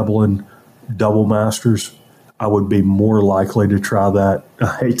try dabbling double masters, I would be more likely to try that.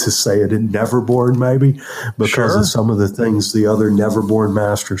 I hate to say it, in Neverborn maybe, because of some of the things the other Neverborn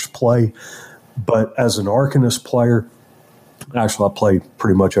masters play. But as an Arcanist player, actually I play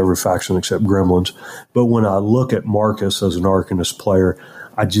pretty much every faction except Gremlins. But when I look at Marcus as an Arcanist player,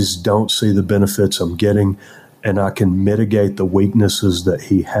 I just don't see the benefits I'm getting, and I can mitigate the weaknesses that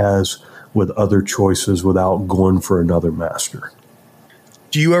he has with other choices without going for another master.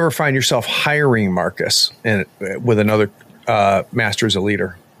 Do you ever find yourself hiring Marcus with another master as a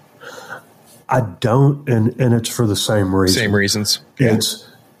leader? I don't, and it's for the same reason. Same reasons. It's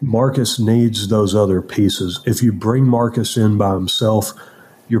Marcus needs those other pieces. If you bring Marcus in by himself,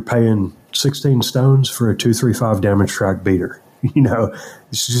 you're paying 16 stones for a 2/3/5 damage track beater.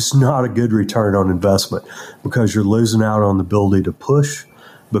 It's just not a good return on investment, because you're losing out on the ability to push,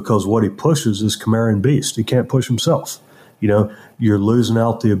 because what he pushes is Chimeran Beast. He can't push himself. You're losing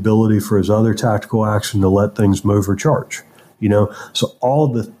out the ability for his other tactical action to let things move or charge. So all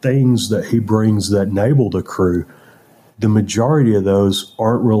the things that he brings that enable the crew, the majority of those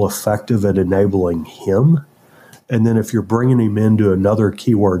aren't real effective at enabling him. And then if you're bringing him into another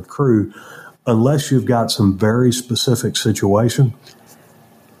keyword crew, unless you've got some very specific situation,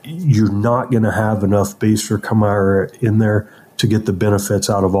 you're not going to have enough Beast or Chimera in there to get the benefits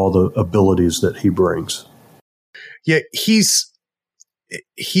out of all the abilities that he brings. Yeah, he's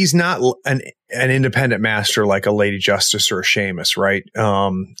not an independent master like a Lady Justice or a Seamus, right?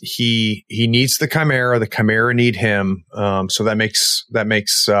 He needs the Chimera. The Chimera need him. So that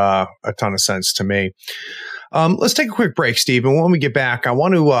makes a ton of sense to me. Let's take a quick break, Steve. And when we get back, I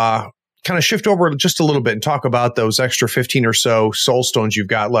want to kind of shift over just a little bit and talk about those extra 15 or so soul stones you've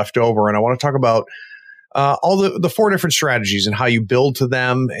got left over. And I want to talk about all the 4 different strategies and how you build to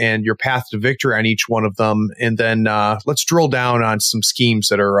them and your path to victory on each one of them. And then let's drill down on some schemes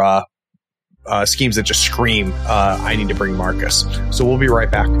that are schemes that just scream, I need to bring Marcus. So we'll be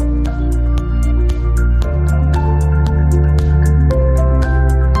right back.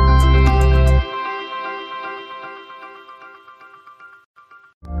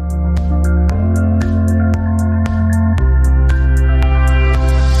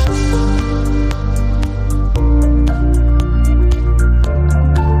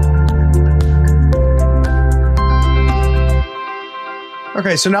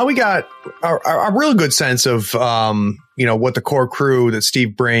 Okay, so now we got a real good sense of, what the core crew that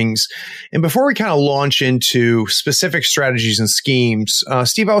Steve brings. And before we kind of launch into specific strategies and schemes,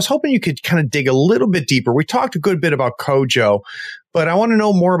 Steve, I was hoping you could kind of dig a little bit deeper. We talked a good bit about Kojo, but I want to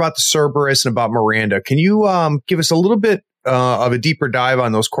know more about the Cerberus and about Miranda. Can you give us a little bit of a deeper dive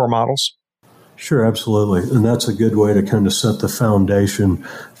on those core models? Sure, absolutely. And that's a good way to kind of set the foundation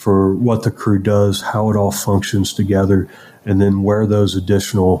for what the crew does, how it all functions together, and then where those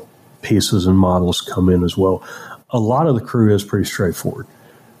additional pieces and models come in as well. A lot of the crew is pretty straightforward.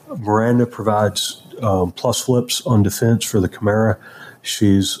 Miranda provides plus flips on defense for the Chimera.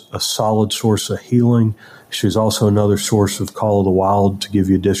 She's a solid source of healing. She's also another source of Call of the Wild to give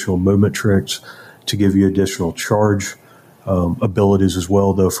you additional movement tricks, to give you additional charge abilities as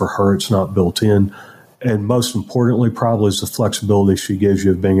well, though for her it's not built in. And most importantly, probably, is the flexibility she gives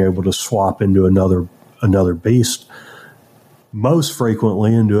you of being able to swap into another beast, most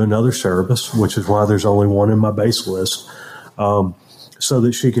frequently into another Cerberus, which is why there's only one in my base list, so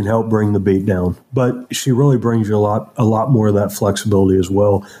that she can help bring the beat down. But she really brings you a lot more of that flexibility as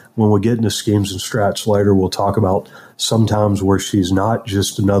well. When we get into schemes and strats later, we'll talk about sometimes where she's not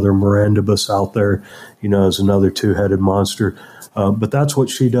just another Mirandibus out there, as another 2-headed monster. But that's what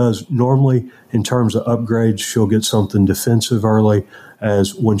she does. Normally, in terms of upgrades, she'll get something defensive early,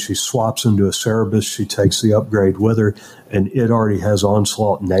 as when she swaps into a Cerberus, she takes the upgrade with her, and it already has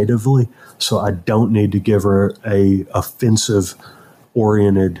Onslaught natively, so I don't need to give her a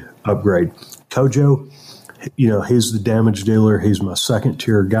offensive-oriented upgrade. Kojo, he's the damage dealer. He's my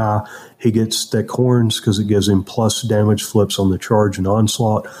second-tier guy. He gets thick horns because it gives him plus damage flips on the charge and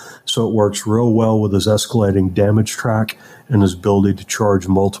onslaught, so it works real well with his escalating damage track and his ability to charge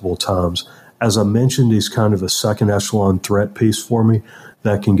multiple times. As I mentioned, he's kind of a second echelon threat piece for me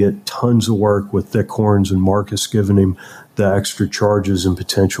that can get tons of work with thick horns and Marcus giving him the extra charges and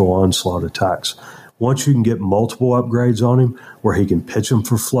potential onslaught attacks. Once you can get multiple upgrades on him, where he can pitch them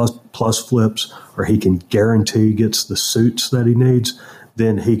for plus flips, or he can guarantee he gets the suits that he needs,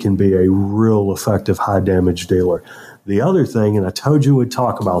 then he can be a real effective high damage dealer. The other thing, and I told you we'd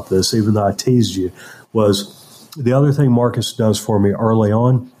talk about this, even though I teased you, was the other thing Marcus does for me early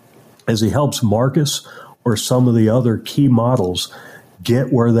on is he helps Marcus or some of the other key models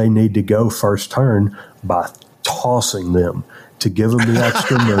get where they need to go first turn by tossing them to give them the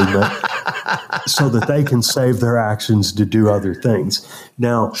extra movement so that they can save their actions to do other things.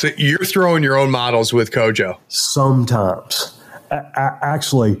 Now, so you're throwing your own models with Kojo? Sometimes.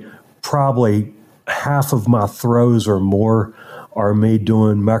 Actually, probably half of my throws or more are me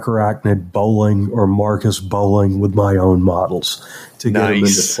doing Mecharachnid bowling or Marcus bowling with my own models to get them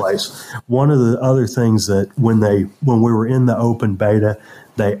into place. One of the other things that when we were in the open beta,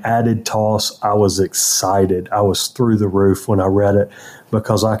 they added toss. I was excited. I was through the roof when I read it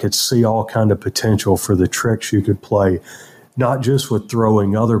because I could see all kind of potential for the tricks you could play, not just with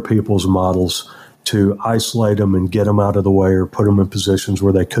throwing other people's models to isolate them and get them out of the way or put them in positions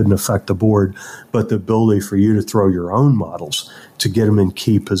where they couldn't affect the board, but the ability for you to throw your own models to get them in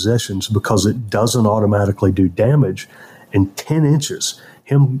key positions because it doesn't automatically do damage. And 10 inches,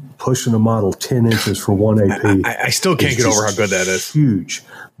 him pushing a model 10 inches for 1 AP. I still can't get over how good that is. Huge.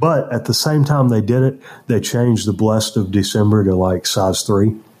 But at the same time they did it, they changed the Blessed of December to like size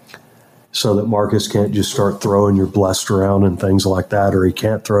 3 so that Marcus can't just start throwing your Blessed around and things like that, or he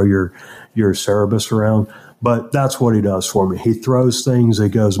can't throw your Cerberus around. But that's what he does for me. He throws things. He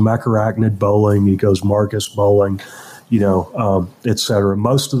goes Mecharachnid bowling. He goes Marcus bowling, et cetera.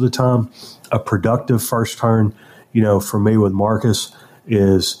 Most of the time, a productive first turn, for me with Marcus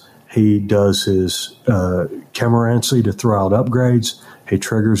is he does his Chimerancy to throw out upgrades. He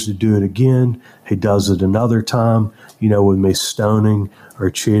triggers to do it again. He does it another time, with me stoning or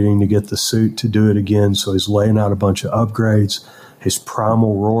cheating to get the suit to do it again. So he's laying out a bunch of upgrades. His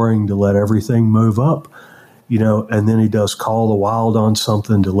primal roaring to let everything move up, and then he does Call the Wild on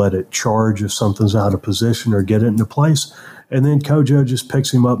something to let it charge if something's out of position or get it into place. And then Kojo just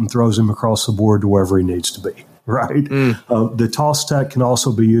picks him up and throws him across the board to wherever he needs to be. right? The toss tech can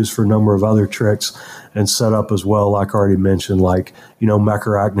also be used for a number of other tricks and set up as well, like I already mentioned, like,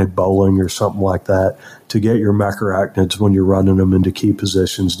 Mecharachnid bowling or something like that, to get your Mecharachnids when you're running them into key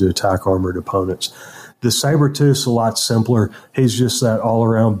positions to attack armored opponents. The Sabertooth's a lot simpler. He's just that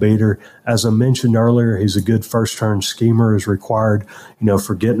all-around beater. As I mentioned earlier, he's a good first-turn schemer as required,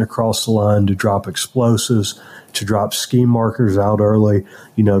 for getting across the line to drop explosives, to drop scheme markers out early,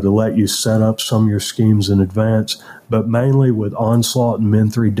 to let you set up some of your schemes in advance. But mainly with Onslaught and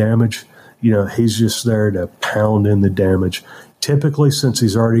Min 3 damage, he's just there to pound in the damage. Typically, since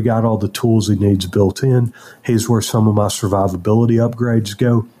he's already got all the tools he needs built in, he's where some of my survivability upgrades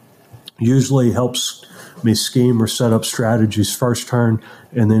go. Usually helps me scheme or set up strategies first turn,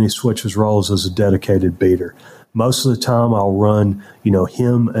 and then he switches roles as a dedicated beater. Most of the time I'll run,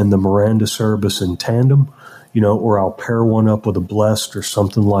 him and the Miranda Cerberus in tandem, or I'll pair one up with a Blessed or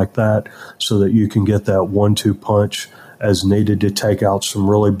something like that so that you can get that 1-2 punch as needed to take out some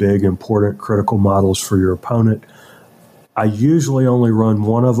really big, important, critical models for your opponent. I usually only run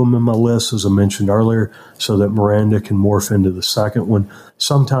one of them in my list, as I mentioned earlier, so that Miranda can morph into the second one.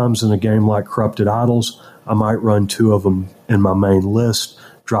 Sometimes in a game like Corrupted Idols, I might run two of them in my main list,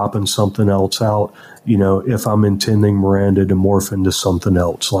 dropping something else out, if I'm intending Miranda to morph into something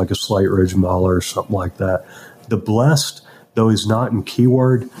else, like a Slate Ridge Mauler or something like that. The Blessed, though he's not in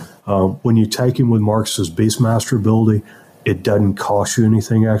keyword, when you take him with Marcus's Beastmaster ability, it doesn't cost you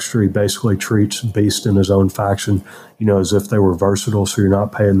anything extra. He basically treats Beast in his own faction, as if they were versatile, so you're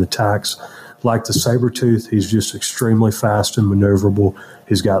not paying the tax. Like the Sabertooth, he's just extremely fast and maneuverable.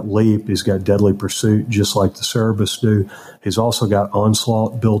 He's got Leap. He's got Deadly Pursuit, just like the Cerberus do. He's also got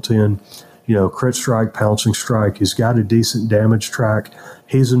Onslaught built in, Crit Strike, Pouncing Strike. He's got a decent damage track.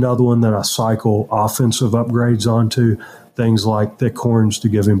 He's another one that I cycle offensive upgrades onto, things like Thick Horns to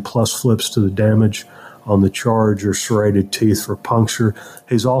give him plus flips to the damage on the charge, or Serrated Teeth for puncture.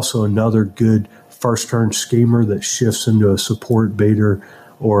 He's also another good first-turn schemer that shifts into a support beater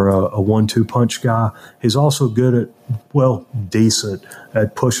or a 1-2 punch guy. He's also good at, decent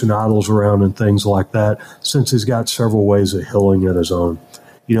at pushing idols around and things like that, since he's got several ways of healing at his own.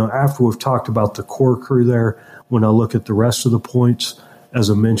 After we've talked about the core crew there, when I look at the rest of the points, as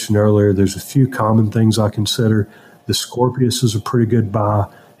I mentioned earlier, there's a few common things I consider. The Scorpius is a pretty good buy.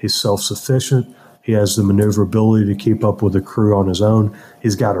 He's self-sufficient. He has the maneuverability to keep up with the crew on his own.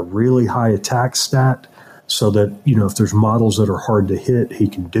 He's got a really high attack stat, so that, if there's models that are hard to hit, he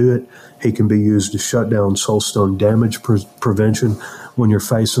can do it. He can be used to shut down Soulstone damage prevention when you're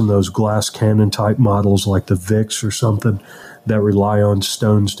facing those glass cannon type models like the Vix or something that rely on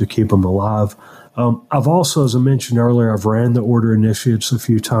stones to keep them alive. I've also, as I mentioned earlier, I've ran the Order Initiates a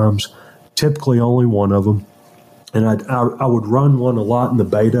few times, typically only one of them. And I would run one a lot in the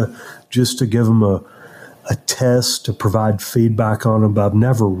beta just to give them a test, to provide feedback on them, but I've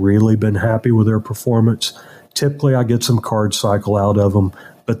never really been happy with their performance. Typically, I get some card cycle out of them,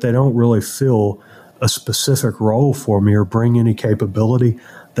 but they don't really fill a specific role for me or bring any capability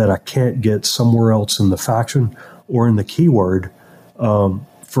that I can't get somewhere else in the faction or in the keyword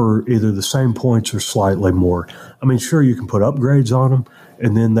for either the same points or slightly more. I mean, sure, you can put upgrades on them,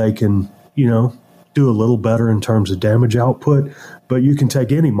 and then they can, do a little better in terms of damage output, but you can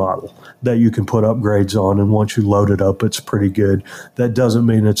take any model that you can put upgrades on, and once you load it up, it's pretty good. That doesn't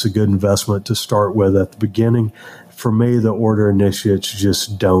mean it's a good investment to start with at the beginning. For me, the Order Initiates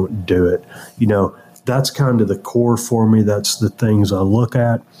just don't do it. That's kind of the core for me. That's the things I look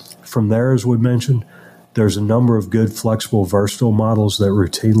at. From there, as we mentioned, there's a number of good, flexible, versatile models that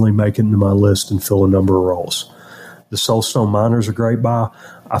routinely make it into my list and fill a number of roles. The Soulstone Miner is a great buy.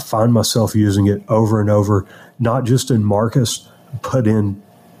 I find myself using it over and over, not just in Marcus, but in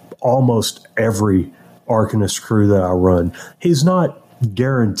almost every Arcanist crew that I run. He's not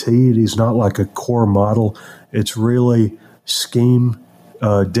guaranteed. He's not like a core model. It's really scheme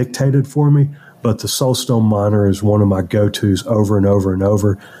dictated for me, but the Soulstone Miner is one of my go-tos over and over and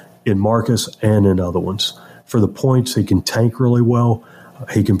over in Marcus and in other ones. For the points, he can tank really well.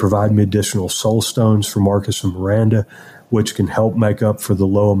 He can provide me additional soul stones for Marcus and Miranda, which can help make up for the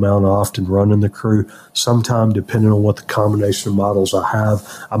low amount I often run in the crew. Sometime, depending on what the combination of models I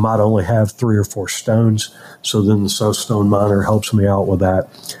have, I might only have 3 or 4 stones, so then the Soulstone Miner helps me out with that.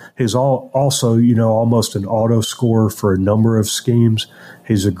 He's also, almost an auto scorer for a number of schemes.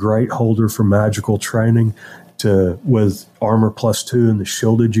 He's a great holder for magical training. With armor +2 and the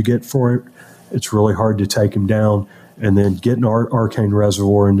shielded you get for it, it's really hard to take him down. And then getting Arcane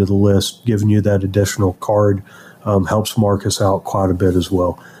Reservoir into the list, giving you that additional card, helps Marcus out quite a bit as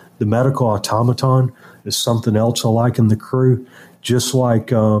well. The Medical Automaton is something else I like in the crew. Just like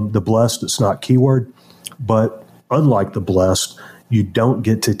the Blessed, it's not keyword, But unlike the Blessed, you don't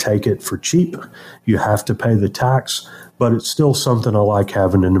get to take it for cheap. You have to pay the tax, but it's still something I like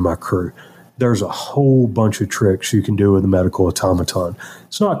having into my crew. There's a whole bunch of tricks you can do with the Medical Automaton.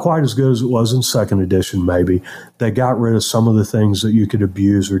 It's not quite as good as it was in 2nd edition, maybe. They got rid of some of the things that you could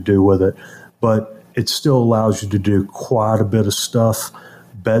abuse or do with it, but it still allows you to do quite a bit of stuff.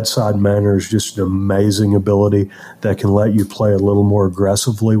 Bedside Manner is just an amazing ability that can let you play a little more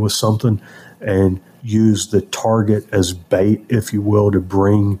aggressively with something and use the target as bait, if you will, to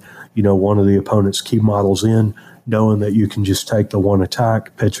bring, one of the opponent's key models in, knowing that you can just take the one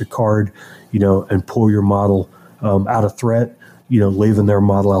attack, pitch a card, and pull your model out of threat, leaving their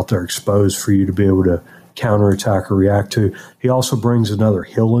model out there exposed for you to be able to counterattack or react to. He also brings another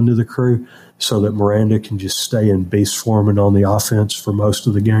heal into the crew so that Miranda can just stay in beast form and on the offense for most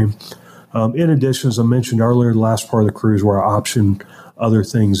of the game. In addition, as I mentioned earlier, the last part of the crew is where I option other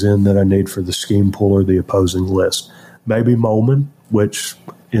things in that I need for the scheme pool or the opposing list. Maybe Molman, which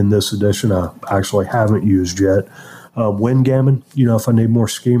in this edition I actually haven't used yet. Windgammon, if I need more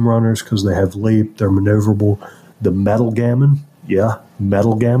scheme runners because they have leap, they're maneuverable. The Metal Gammon,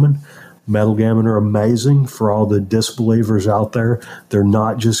 Metal Gammon. Metal Gammon are amazing for all the disbelievers out there. They're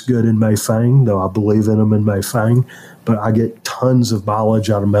not just good in Mei Fang, though I believe in them in Mei Fang, but I get tons of mileage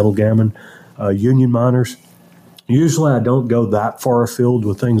out of Metal Gammon. Union Miners, usually I don't go that far afield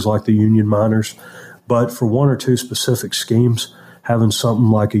with things like the Union Miners, but for one or two specific schemes, having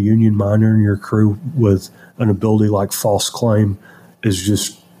something like a Union Miner in your crew with an ability like False Claim is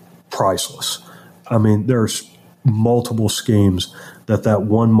just priceless. I mean, there's multiple schemes that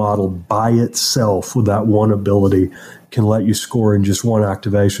one model by itself with that one ability can let you score in just one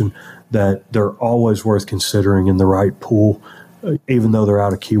activation, that they're always worth considering in the right pool, even though they're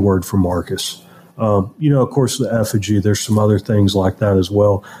out of keyword for Marcus. Of course, the effigy, there's some other things like that as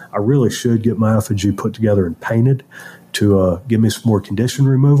well. I really should get my effigy put together and painted to give me some more condition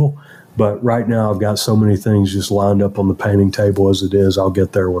removal. But right now I've got so many things just lined up on the painting table as it is. I'll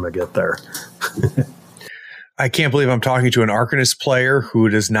get there when I get there. I can't believe I'm talking to an Arcanist player who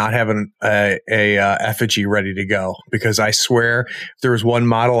does not have an effigy ready to go, because I swear if there was one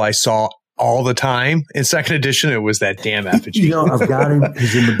model I saw all the time in 2nd edition, it was that damn effigy. I've got him.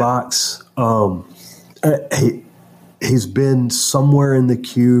 He's in the box. He's been somewhere in the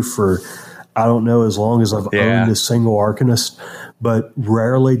queue for, I don't know, as long as I've owned a single Arcanist, but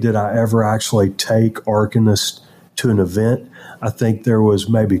rarely did I ever actually take Arcanist to an event. I think there was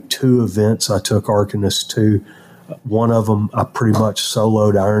maybe 2 events I took Arcanist to. One of them I pretty much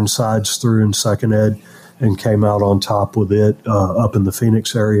soloed Ironsides through in 2nd ed and came out on top with it up in the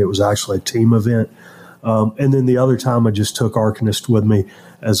Phoenix area. It was actually a team event. And then the other time I just took Arcanist with me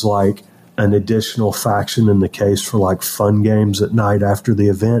as like an additional faction in the case for like fun games at night after the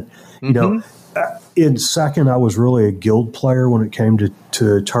event. In 2nd, I was really a guild player when it came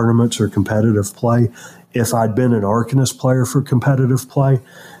to tournaments or competitive play. If I'd been an Arcanist player for competitive play,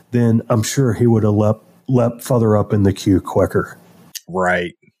 then I'm sure he would have leapt further up in the queue quicker.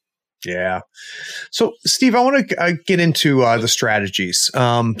 Right. Yeah. So, Steve, I want to get into the strategies.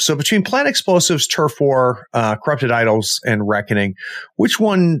 So between Plant Explosives, Turf War, Corrupted Idols, and Reckoning, which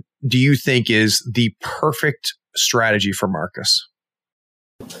one do you think is the perfect strategy for Marcus?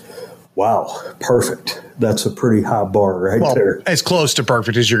 Wow, perfect. That's a pretty high bar there. As close to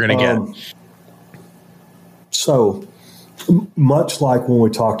perfect as you're going to get. So much like when we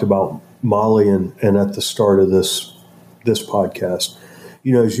talked about Molly and at the start of this podcast,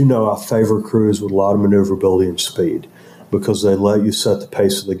 as you know, I favor crews with a lot of maneuverability and speed because they let you set the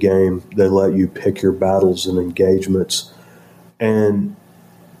pace of the game. They let you pick your battles and engagements. And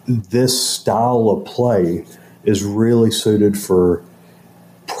this style of play is really suited for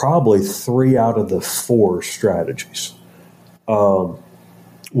probably 3 out of the 4 strategies.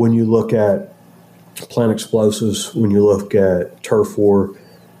 When you look at Plant Explosives, when you look at Turf War,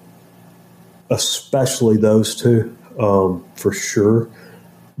 especially those 2, for sure,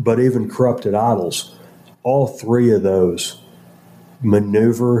 but even Corrupted Idols, all 3 of those,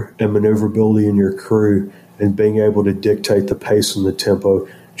 maneuver and maneuverability in your crew and being able to dictate the pace and the tempo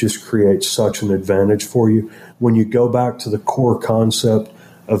just creates such an advantage for you. When you go back to the core concept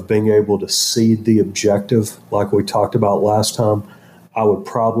of being able to seed the objective, like we talked about last time, I would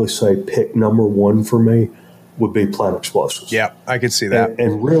probably say pick number 1 for me would be Plant Explosives. Yeah, I could see that.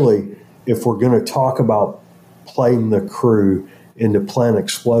 And really, if we're going to talk about playing the crew into Plant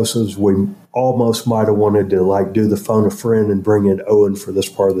Explosives, we almost might have wanted to do the phone a friend and bring in Owen for this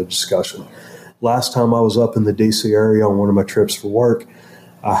part of the discussion. Last time I was up in the DC area on one of my trips for work,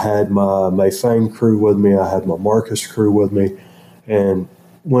 I had my Mei Fang crew with me. I had my Marcus crew with me. And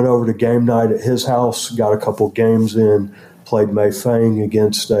went over to game night at his house, got a couple games in, played Mei Fang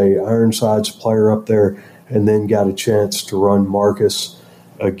against a Ironsides player up there, and then got a chance to run Marcus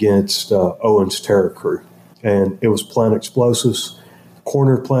against Owen's Terra crew. And it was plant explosives,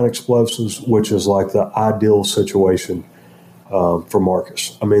 corner plant explosives, which is like the ideal situation for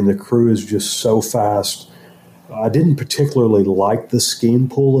Marcus. I mean, the crew is just so fast. I didn't particularly like the scheme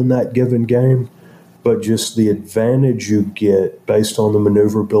pool in that given game, but just the advantage you get based on the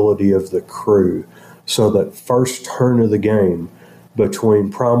maneuverability of the crew. So that first turn of the game between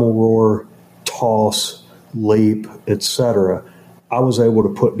Primal Roar, Toss, Leap, etc., I was able to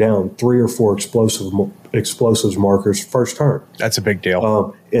put down 3 or 4 explosives markers first turn. That's a big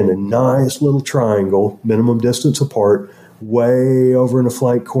deal. In a nice little triangle, minimum distance apart, way over in the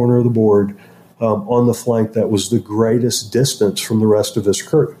flank corner of the board, on the flank that was the greatest distance from the rest of his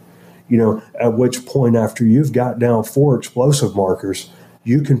crew. At which point, after you've got down 4 explosive markers,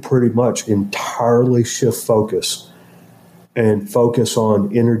 you can pretty much entirely shift focus and focus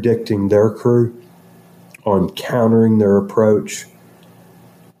on interdicting their crew, on countering their approach,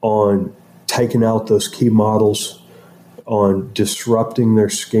 on taking out those key models, on disrupting their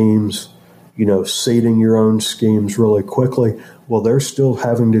schemes, seeding your own schemes really quickly. Well, they're still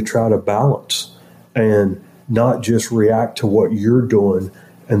having to try to balance and not just react to what you're doing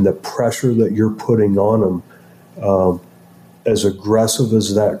and the pressure that you're putting on them, as aggressive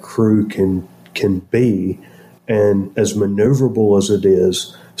as that crew can be and as maneuverable as it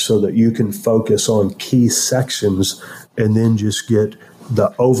is, so that you can focus on key sections and then just get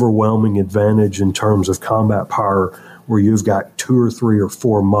the overwhelming advantage in terms of combat power, where you've got 2 or 3 or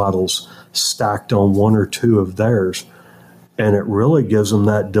 4 models stacked on 1 or 2 of theirs. And it really gives them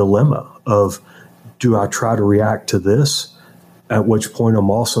that dilemma of, do I try to react to this, at which point I'm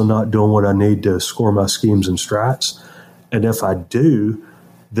also not doing what I need to score my schemes and strats? And if I do,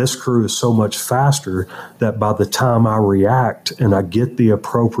 this crew is so much faster that by the time I react and I get the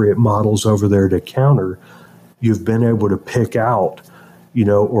appropriate models over there to counter, you've been able to pick out,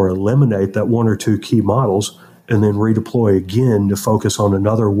 or eliminate that 1 or 2 key models and then redeploy again to focus on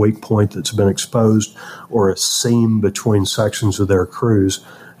another weak point that's been exposed or a seam between sections of their crews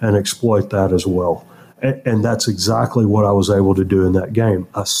and exploit that as well. And that's exactly what I was able to do in that game.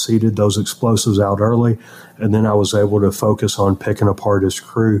 I seeded those explosives out early, and then I was able to focus on picking apart his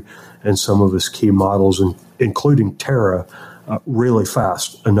crew and some of his key models, including Terra, really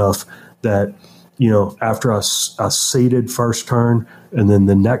fast enough that, after I seeded first turn, and then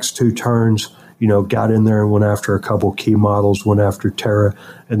the next 2 turns, got in there and went after a couple key models, went after Terra.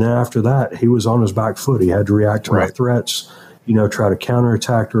 And then after that, he was on his back foot. He had to react to my threats, try to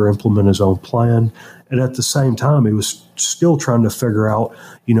counterattack or implement his own plan. And at the same time, he was still trying to figure out,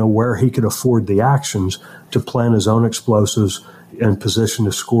 where he could afford the actions to plan his own explosives and position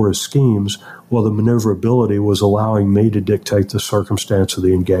to score his schemes, while the maneuverability was allowing me to dictate the circumstance of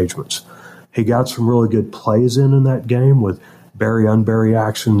the engagements. He got some really good plays in that game with bury-unbury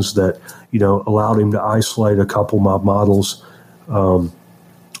actions that, allowed him to isolate a couple of my models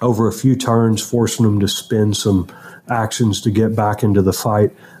over a few turns, forcing him to spend some actions to get back into the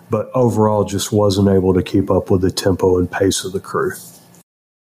fight, but overall just wasn't able to keep up with the tempo and pace of the crew.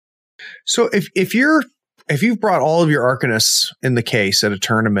 So if you've brought all of your Arcanists in the case at a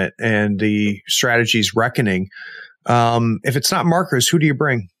tournament and the strategy's Reckoning, if it's not markers, who do you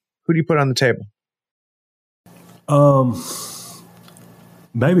bring? Who do you put on the table?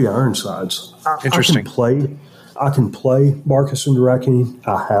 Maybe Ironsides. Interesting. I can play Marcus into Reckoning.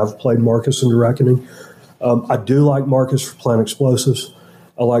 I have played Marcus into Reckoning. I do like Marcus for plant explosives.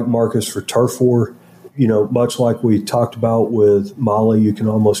 I like Marcus for turf war. Much like we talked about with Molly, you can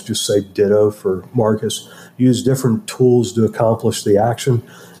almost just say ditto for Marcus. Use different tools to accomplish the action.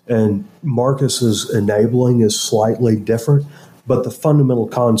 And Marcus's enabling is slightly different, but the fundamental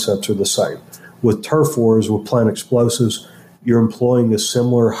concepts are the same. With turf wars, with plant explosives, you're employing a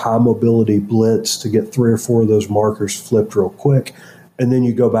similar high mobility blitz to get 3 or 4 of those markers flipped real quick. And then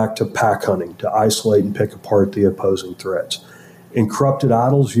you go back to pack hunting to isolate and pick apart the opposing threats. In Corrupted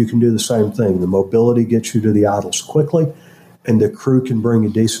Idols, you can do the same thing. The mobility gets you to the idols quickly, and the crew can bring a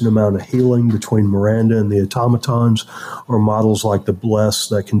decent amount of healing between Miranda and the automatons, or models like the Bless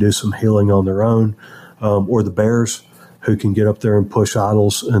that can do some healing on their own, or the Bears, who can get up there and push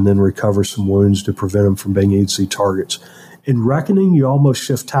idols and then recover some wounds to prevent them from being easy targets. In Reckoning, you almost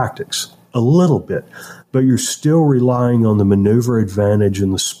shift tactics a little bit, but you're still relying on the maneuver advantage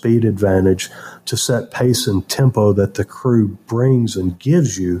and the speed advantage to set pace and tempo that the crew brings and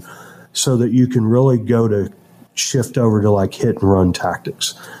gives you, so that you can really go to shift over to like hit and run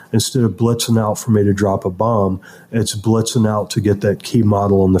tactics. Instead of blitzing out for me to drop a bomb, it's blitzing out to get that key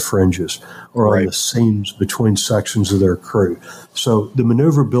model on the fringes or on the seams between sections of their crew. So the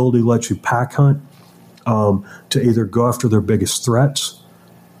maneuverability lets you pack hunt to either go after their biggest threats,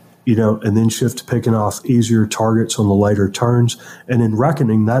 and then shift to picking off easier targets on the later turns. And in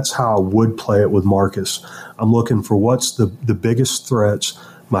Reckoning, that's how I would play it with Marcus. I'm looking for what's the biggest threats.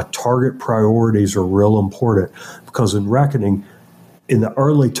 My target priorities are real important because in Reckoning, in the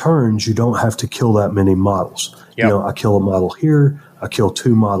early turns, you don't have to kill that many models. Yep. I kill a model here, I kill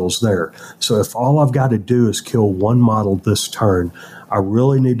 2 models there. So if all I've got to do is kill 1 model this turn, I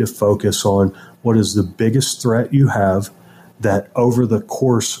really need to focus on what is the biggest threat you have that over the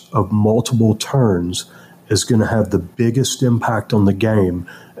course of multiple turns is going to have the biggest impact on the game,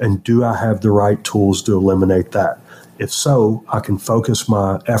 and do I have the right tools to eliminate that? If so, I can focus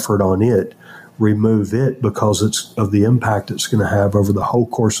my effort on it, remove it because it's of the impact it's going to have over the whole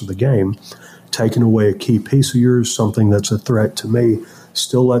course of the game. Taking away a key piece of yours, something that's a threat to me,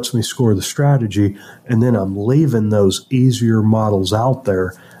 still lets me score the strategy, and then I'm leaving those easier models out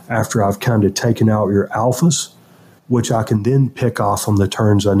there after I've kind of taken out your alphas, which I can then pick off on the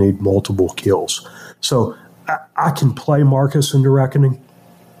turns I need multiple kills. So I can play Marcus into Reckoning.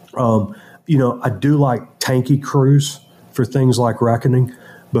 I do like tanky crews for things like Reckoning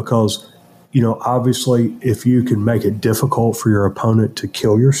because, obviously if you can make it difficult for your opponent to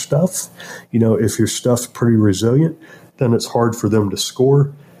kill your stuff, if your stuff's pretty resilient, then it's hard for them to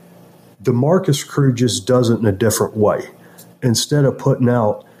score. The Marcus crew just does it in a different way. Instead of putting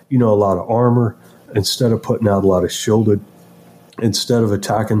out, a lot of armor, instead of putting out a lot of shielded, instead of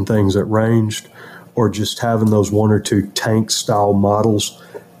attacking things at ranged, or just having those 1 or 2 tank-style models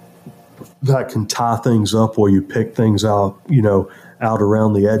that can tie things up where you pick things out, out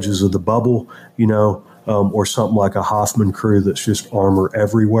around the edges of the bubble, or something like a Hoffman crew that's just armor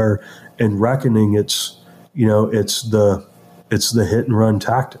everywhere. In Reckoning, it's the hit and run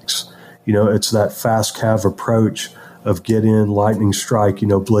tactics. It's that fast cav approach of get in, lightning strike,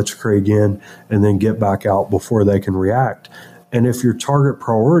 blitzkrieg in, and then get back out before they can react. And if your target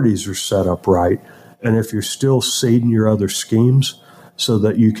priorities are set up right, and if you're still seeding your other schemes so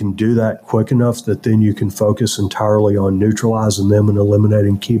that you can do that quick enough that then you can focus entirely on neutralizing them and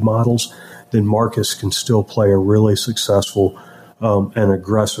eliminating key models, then Marcus can still play a really successful and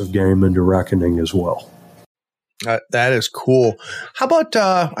aggressive game into Reckoning as well. That is cool. How about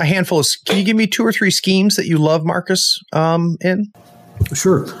a handful of, can you give me 2 or 3 schemes that you love Marcus in?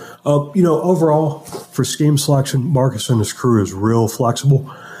 Sure. Overall, for scheme selection, Marcus and his crew is real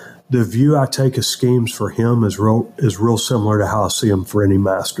flexible. The view I take of schemes for him is real similar to how I see them for any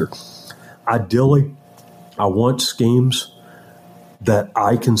master. Ideally, I want schemes that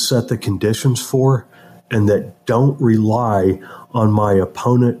I can set the conditions for and that don't rely on my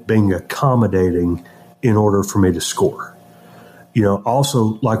opponent being accommodating in order for me to score.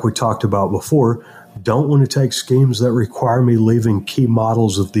 Also, like we talked about before, don't want to take schemes that require me leaving key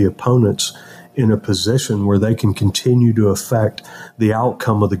models of the opponents in a position where they can continue to affect the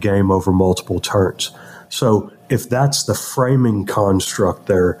outcome of the game over multiple turns. So if that's the framing construct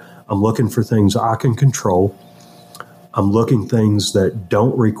there, I'm looking for things I can control. I'm looking things that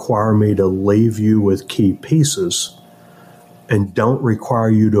don't require me to leave you with key pieces and don't require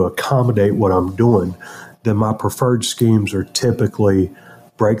you to accommodate what I'm doing, then my preferred schemes are typically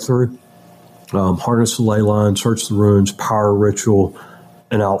Breakthrough, Harness the Ley Line, Search the Ruins, Power Ritual,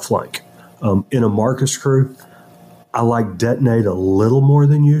 and Outflank. In a Marcus crew, I like Detonate a little more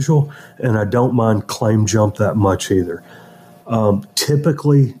than usual, and I don't mind Claim Jump that much either.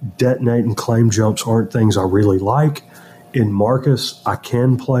 Typically, Detonate and Claim Jumps aren't things I really like. In Marcus, I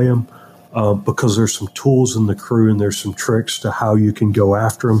can play them. Because there's some tools in the crew and there's some tricks to how you can go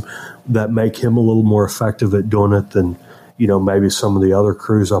after him that make him a little more effective at doing it than, maybe some of the other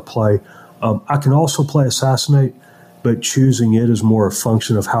crews I play. I can also play Assassinate, but choosing it is more a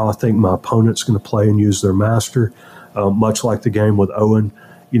function of how I think my opponent's going to play and use their master, much like the game with Owen.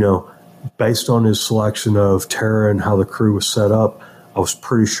 Based on his selection of Terra and how the crew was set up, I was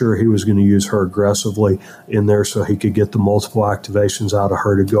pretty sure he was going to use her aggressively in there so he could get the multiple activations out of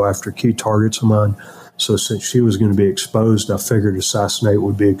her to go after key targets of mine. So since she was going to be exposed, I figured Assassinate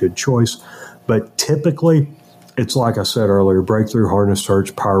would be a good choice. But typically, it's like I said earlier, Breakthrough, Harness,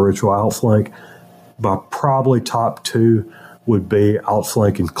 Search, Power Ritual, Outflank. My probably top 2 would be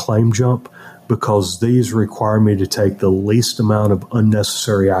Outflank and Claim Jump because these require me to take the least amount of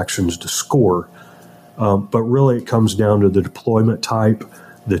unnecessary actions to score. But really it comes down to the deployment type,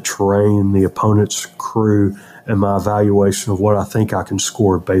 the terrain, the opponent's crew, and my evaluation of what I think I can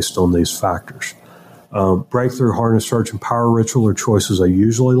score based on these factors. Breakthrough, Harness, Search, and Power Ritual are choices I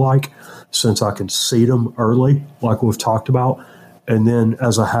usually like, since I can seed them early, like we've talked about. And then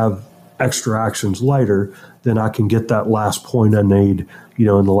as I have extra actions later, then I can get that last point I need, in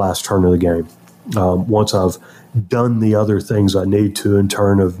the last turn of the game. Once I've done the other things I need to in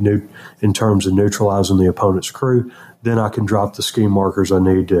terms of neutralizing the opponent's crew, then I can drop the scheme markers I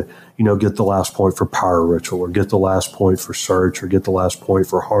need to, get the last point for Power Ritual, or get the last point for Search, or get the last point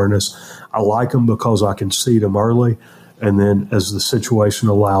for Harness. I like them because I can seed them early, and then as the situation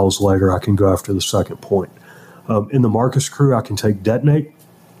allows later, I can go after the second point. In the Marcus crew, I can take Detonate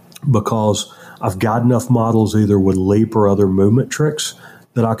because I've got enough models either with leap or other movement tricks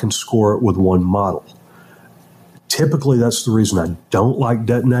that I can score it with one model. Typically, that's the reason I don't like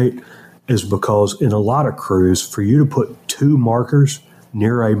Detonate, is because in a lot of crews, for you to put 2 markers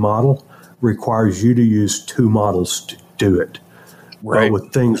near a model requires you to use 2 models to do it. Right.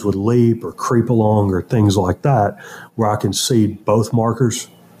 With things with leap or creep along or things like that, where I can seed both markers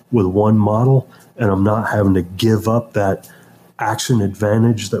with one model, and I'm not having to give up that action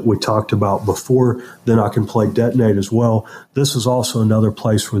advantage that we talked about before, then I can play Detonate as well. This is also another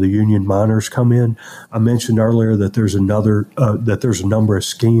place where the Union Miners come in. I mentioned earlier that there's a number of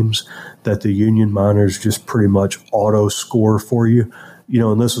schemes that the Union Miners just pretty much auto score for you,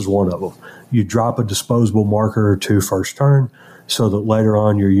 and this is one of them. You drop a disposable marker or 2 first turn, so that later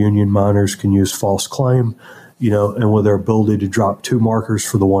on your Union Miners can use False Claim, and with their ability to drop 2 markers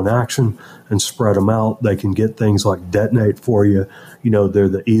for the one action and spread them out, they can get things like Detonate for you. They're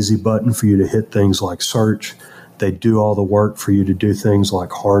the easy button for you to hit things like Search. They do all the work for you to do things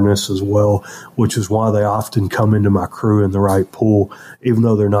like Harness as well, which is why they often come into my crew in the right pool, even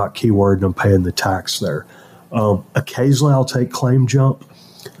though they're not keyword and I'm paying the tax there. Occasionally I'll take Claim Jump,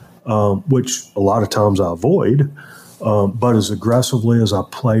 which a lot of times I avoid, but as aggressively as I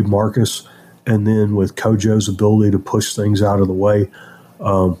play Marcus, and then with Kojo's ability to push things out of the way,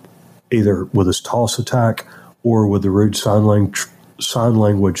 either with his toss attack or with the rude sign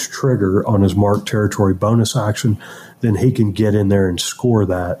language trigger on his marked territory bonus action, then he can get in there and score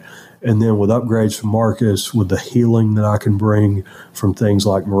that. And then with upgrades from Marcus, with the healing that I can bring from things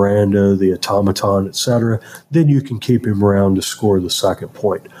like Miranda, the Automaton, etc., then you can keep him around to score the second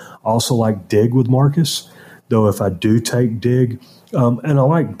point. I also like Dig with Marcus, though if I do take Dig, and I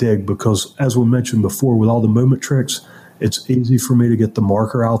like Dig because, as we mentioned before, with all the movement tricks, it's easy for me to get the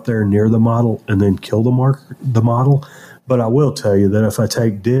marker out there near the model and then kill the model. But I will tell you that if I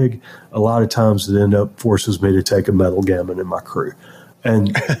take Dig, a lot of times it forces me to take a Metal Gammon in my crew.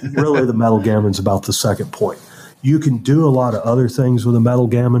 And really the Metal Gammon's about the second point. You can do a lot of other things with a Metal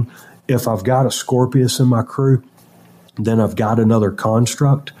Gammon. If I've got a Scorpius in my crew, then I've got another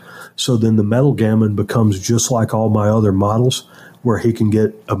construct. So then the Metal Gammon becomes just like all my other models, where he can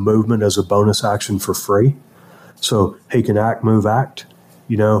get a movement as a bonus action for free. So he can act, move, act,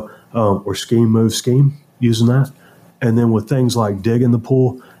 or scheme, move, scheme, using that. And then with things like Dig in the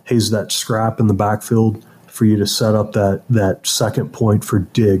pool, he's that scrap in the backfield for you to set up that second point for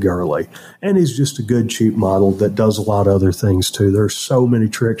Dig early. And he's just a good, cheap model that does a lot of other things too. There's so many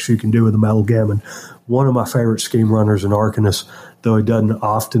tricks you can do with the Metal Gammon. One of my favorite scheme runners in Arcanist, though he doesn't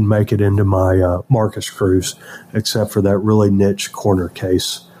often make it into my Marcus crews, except for that really niche corner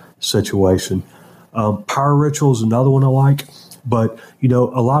case situation. Power Ritual is another one I like, but, a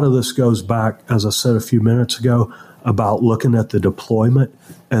lot of this goes back, as I said a few minutes ago, about looking at the deployment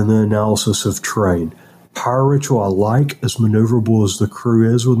and the analysis of terrain. Power Ritual I like, as maneuverable as the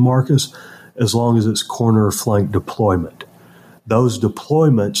crew is with Marcus, as long as it's corner or flank deployment. Those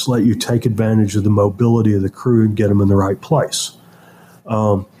deployments let you take advantage of the mobility of the crew and get them in the right place.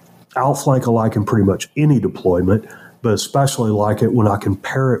 Outflank I like in pretty much any deployment, but especially like it when I can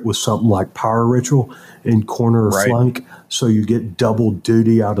pair it with something like Power Ritual in corner or flank, so you get double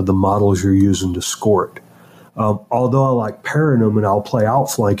duty out of the models you're using to score it. Although I like pairing them and I'll play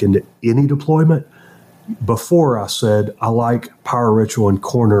Outflank into any deployment, before I said I like Power Ritual in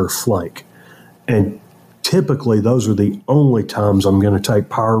corner or flank. And typically those are the only times I'm going to take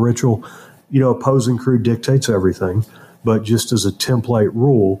Power Ritual. Opposing crew dictates everything, but just as a template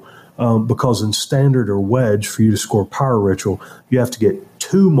rule, because in Standard or Wedge, for you to score Power Ritual, you have to get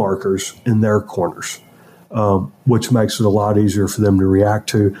 2 markers in their corners, which makes it a lot easier for them to react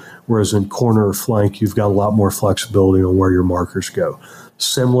to, whereas in corner or flank, you've got a lot more flexibility on where your markers go.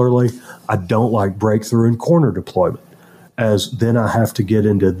 Similarly, I don't like Breakthrough in corner deployment, as then I have to get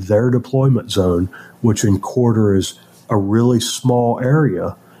into their deployment zone, which in quarter is a really small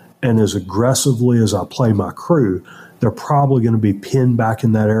area, and as aggressively as I play my crew, they're probably going to be pinned back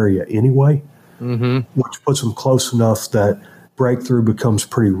in that area anyway, which puts them close enough that Breakthrough becomes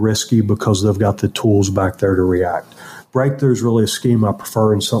pretty risky because they've got the tools back there to react. Breakthrough is really a scheme I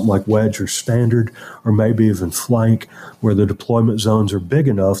prefer in something like wedge or standard, or maybe even flank, where the deployment zones are big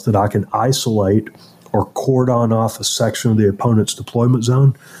enough that I can isolate or cordon off a section of the opponent's deployment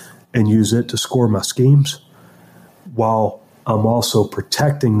zone and use it to score my schemes, while I'm also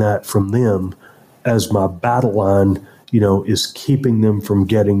protecting that from them as my battle line, is keeping them from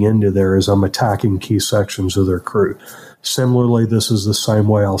getting into there as I'm attacking key sections of their crew. Similarly, this is the same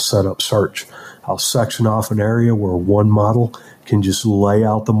way I'll set up search. I'll section off an area where one model can just lay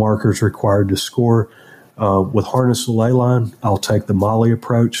out the markers required to score. With Harness the Ley Line, I'll take the Molly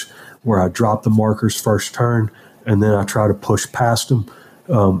approach, where I drop the markers first turn, and then I try to push past them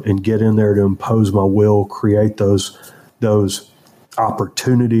and get in there to impose my will, create those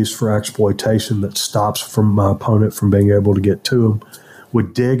opportunities for exploitation that stops from my opponent from being able to get to them.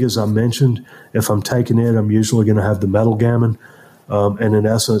 With Dig, as I mentioned, if I'm taking it, I'm usually going to have the Metal Gammon. And in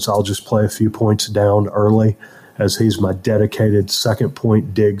essence, I'll just play a few points down early, as he's my dedicated second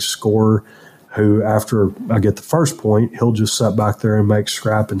point Dig scorer, who after I get the first point, he'll just sit back there and make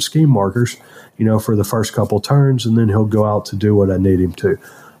scrap and scheme markers, for the first couple turns, and then he'll go out to do what I need him to.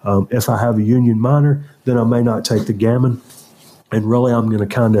 If I have a Union Miner, then I may not take the Gammon. And really, I'm going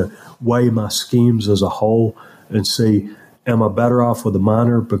to kind of weigh my schemes as a whole and see, am I better off with a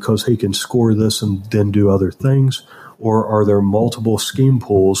Miner because he can score this and then do other things? Or are there multiple scheme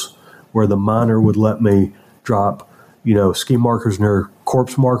pools where the Miner would let me drop, scheme markers near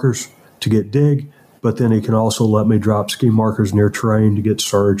corpse markers to get Dig, but then he can also let me drop scheme markers near terrain to get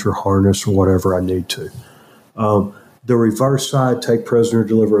Surge or Harness or whatever I need to. The reverse side, take prisoner,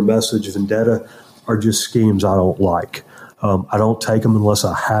 deliver a message, Vendetta, are just schemes I don't like. I don't take them unless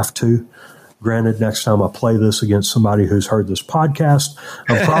I have to. Granted, next time I play this against somebody who's heard this podcast,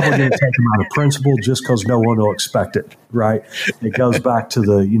 I'm probably going to take them out of principle just because no one will expect it, right? It goes back to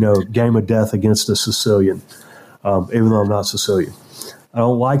the, game of death against a Sicilian, even though I'm not Sicilian. I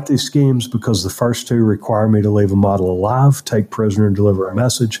don't like these schemes because the first two require me to leave a model alive, take prisoner, and deliver a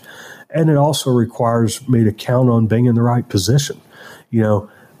message. And it also requires me to count on being in the right position,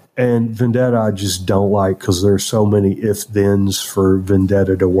 And Vendetta I just don't like because there's so many if-thens for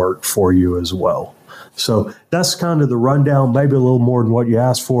Vendetta to work for you as well. So that's kind of the rundown, maybe a little more than what you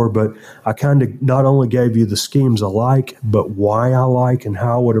asked for, but I kind of not only gave you the schemes I like, but why I like and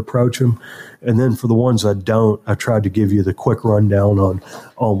how I would approach them. And then for the ones I don't, I tried to give you the quick rundown on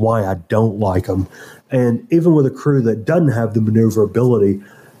why I don't like them. And even with a crew that doesn't have the maneuverability,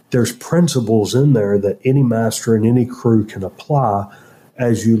 there's principles in there that any master and any crew can apply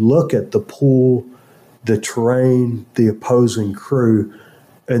as you look at the pool, the terrain, the opposing crew,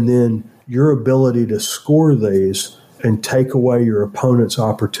 and then your ability to score these and take away your opponent's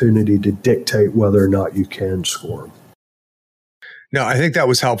opportunity to dictate whether or not you can score them. No, I think that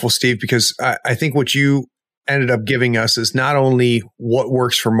was helpful, Steve, because I think what you ended up giving us is not only what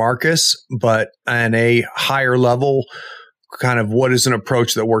works for Marcus, but on a higher level, kind of what is an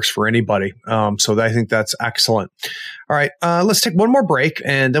approach that works for anybody. So I think that's excellent. All right, let's take one more break.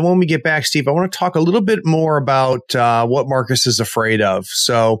 And then when we get back, Steve, I want to talk a little bit more about what Marcus is afraid of.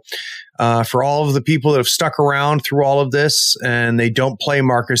 So for all of the people that have stuck around through all of this and they don't play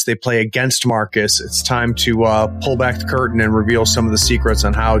Marcus, they play against Marcus, it's time to pull back the curtain and reveal some of the secrets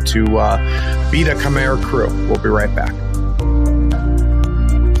on how to beat a Chimera crew. We'll be right back.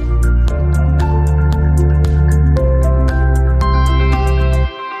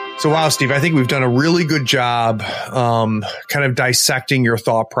 So, wow, Steve, I think we've done a really good job kind of dissecting your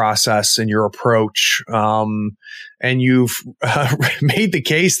thought process and your approach. And you've made the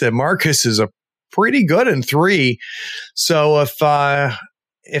case that Marcus is a pretty good in 3. So if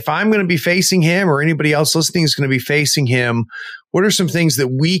I'm going to be facing him or anybody else listening is going to be facing him, what are some things that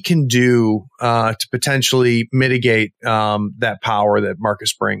we can do to potentially mitigate that power that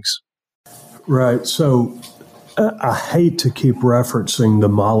Marcus brings? Right. So I hate to keep referencing the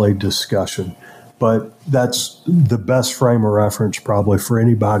Molly discussion, but that's the best frame of reference probably for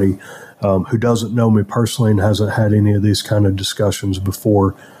anybody who doesn't know me personally and hasn't had any of these kind of discussions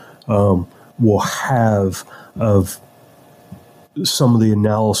before will have of some of the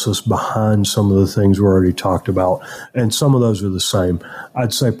analysis behind some of the things we already talked about. And some of those are the same.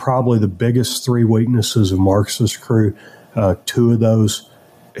 I'd say probably the biggest 3 weaknesses of Marcus's crew, 2 of those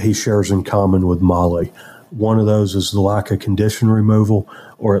he shares in common with Molly. One of those is the lack of condition removal,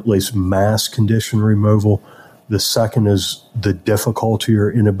 or at least mass condition removal. The second is the difficulty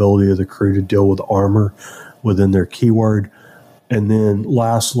or inability of the crew to deal with armor within their keyword. And then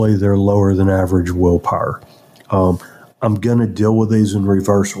lastly, their lower than average willpower. I'm going to deal with these in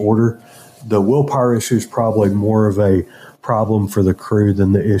reverse order. The willpower issue is probably more of a problem for the crew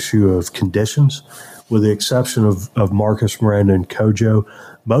than the issue of conditions. With the exception of Marcus, Miranda, and Kojo,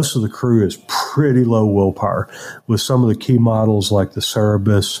 most of the crew is pretty low willpower. With some of the key models like the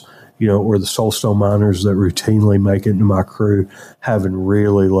Cerberus, or the Soulstone Miners that routinely make it into my crew, having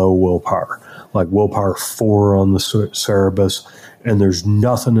really low willpower, like willpower 4 on the Cerberus, and there's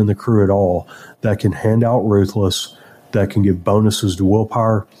nothing in the crew at all that can hand out Ruthless, that can give bonuses to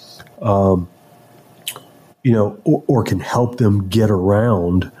willpower, or can help them get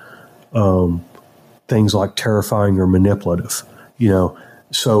around things like terrifying or manipulative,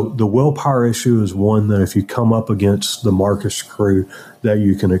 So the willpower issue is one that if you come up against the Marcus crew that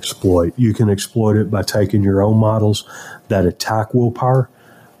you can exploit. You can exploit it by taking your own models that attack willpower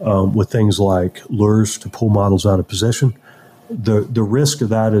with things like lures to pull models out of position. The risk of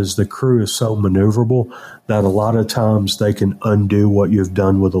that is the crew is so maneuverable that a lot of times they can undo what you've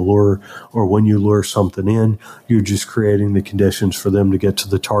done with a lure, or when you lure something in, you're just creating the conditions for them to get to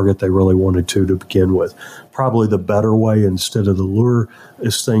the target they really wanted to begin with. Probably the better way instead of the lure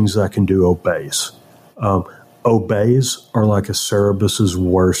is things that can do obeys. Obeys are like a Cerberus's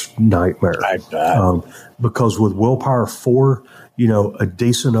worst nightmare. Because with willpower 4, a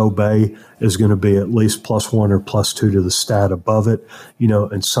decent obey is going to be at least +1 or +2 to the stat above it,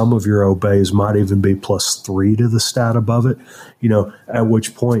 and some of your obeys might even be +3 to the stat above it, at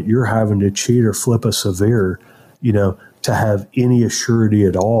which point you're having to cheat or flip a severe, to have any assurity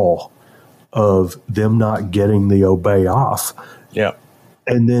at all of them not getting the obey off. Yeah.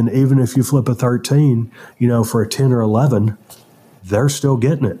 And then even if you flip a 13, for a 10 or 11, they're still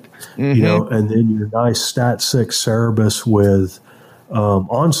getting it, and then your nice stat 6 Cerberus with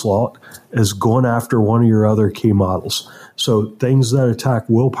Onslaught is going after one of your other key models. So things that attack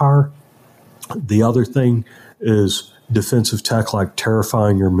willpower. The other thing is defensive tech like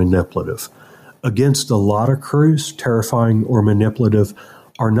terrifying or manipulative. Against a lot of crews, terrifying or manipulative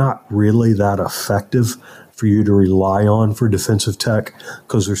are not really that effective for you to rely on for defensive tech,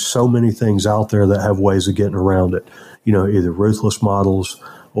 because there's so many things out there that have ways of getting around it. Either ruthless models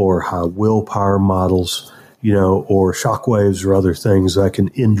or high willpower models, or shockwaves or other things that can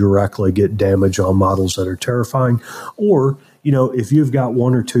indirectly get damage on models that are terrifying. Or, if you've got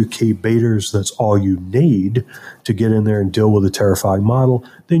 1 or 2 key beaters, that's all you need to get in there and deal with a terrifying model,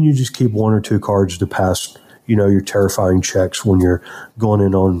 then you just keep 1 or 2 cards to pass, your terrifying checks when you're going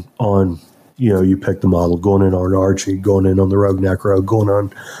in on you pick the model, going in on Archie, going in on the Rogue Necro, going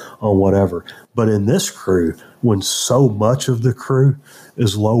on whatever. But in this crew, when so much of the crew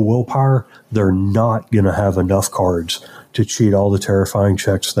is low willpower, they're not going to have enough cards to cheat all the terrifying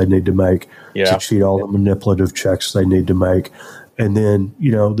checks they need to make, to cheat all the manipulative checks they need to make. And then,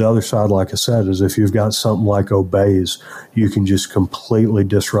 the other side, like I said, is if you've got something like obeys, you can just completely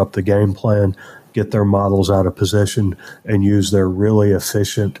disrupt the game plan, get their models out of position, and use their really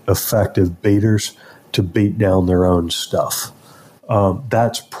efficient, effective beaters to beat down their own stuff.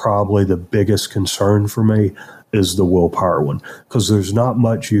 That's probably the biggest concern for me, is the willpower one, because there's not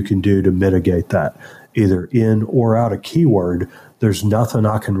much you can do to mitigate that. Either in or out of keyword, there's nothing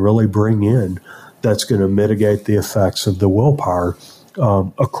I can really bring in that's going to mitigate the effects of the willpower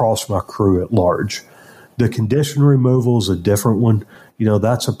across my crew at large. The condition removal is a different one.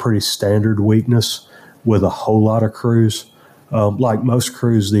 That's a pretty standard weakness with a whole lot of crews. Like most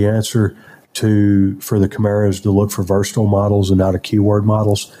crews, the answer for the Chimera is to look for versatile models and not a keyword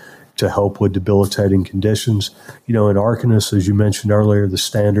models to help with debilitating conditions. In Arcanist, as you mentioned earlier, the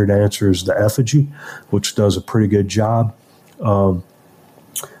standard answer is the Effigy, which does a pretty good job.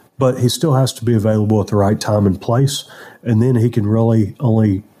 But he still has to be available at the right time and place, and then he can really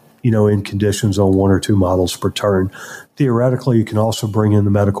only, in conditions on 1 or 2 models per turn. Theoretically, you can also bring in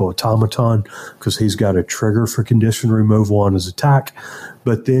the Medical Automaton because he's got a trigger for condition removal on his attack,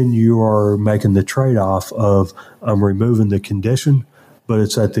 but then you are making the trade-off of I'm removing the condition, but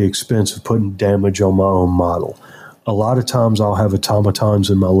it's at the expense of putting damage on my own model. A lot of times I'll have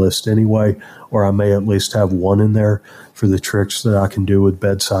automatons in my list anyway, or I may at least have one in there for the tricks that I can do with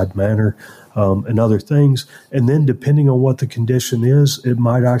Bedside Manor and other things. And then depending on what the condition is, it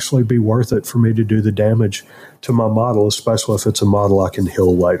might actually be worth it for me to do the damage to my model, especially if it's a model I can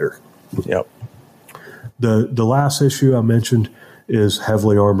heal later. Yep. The last issue I mentioned is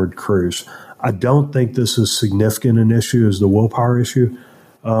heavily armored crews. I don't think this is significant an issue as the willpower issue,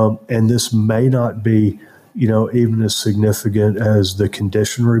 and this may not be even as significant as the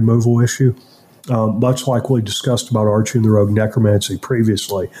condition removal issue. Much like we discussed about Archie and the Rogue Necromancy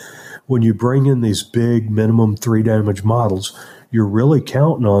previously, when you bring in these big minimum 3 damage models, you're really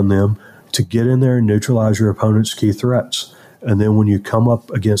counting on them to get in there and neutralize your opponent's key threats. And then when you come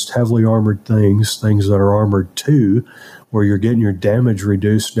up against heavily armored things that are armored 2, where you're getting your damage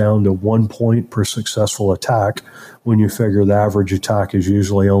reduced down to 1 point per successful attack, when you figure the average attack is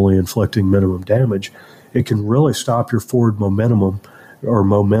usually only inflicting minimum damage, it can really stop your forward momentum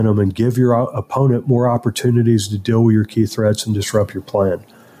and give your opponent more opportunities to deal with your key threats and disrupt your plan.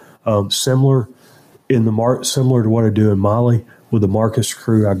 Similar to what I do in Mali, with the Marcus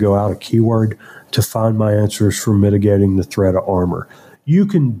crew, I go out a keyword to find my answers for mitigating the threat of armor. You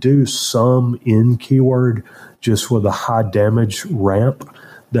can do some in keyword just with a high damage ramp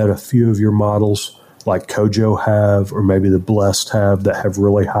that a few of your models like Kojo have, or maybe the Blessed have, that have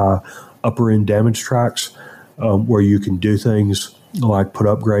really high upper end damage tracks, where you can do things like put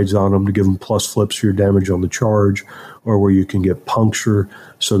upgrades on them to give them plus flips to your damage on the charge, or where you can get puncture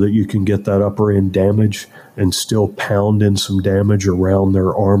so that you can get that upper end damage and still pound in some damage around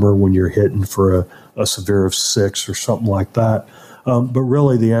their armor when you're hitting for a severe of 6 or something like that. But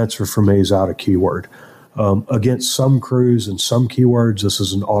really the answer for me is out of keyword. Against some crews and some keywords, this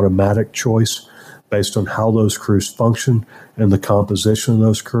is an automatic choice based on how those crews function and the composition of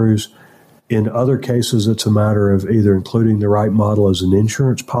those crews. In other cases, it's a matter of either including the right model as an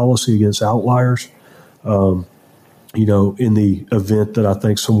insurance policy against outliers, in the event that I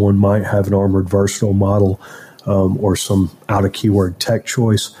think someone might have an armored versatile model or some out-of-keyword tech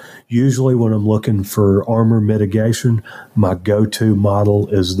choice. Usually when I'm looking for armor mitigation, my go-to model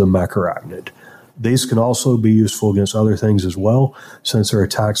is the Mecharachnid. These can also be useful against other things as well, since their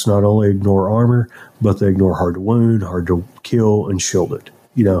attacks not only ignore armor, but they ignore hard to wound, hard to kill, and shielded.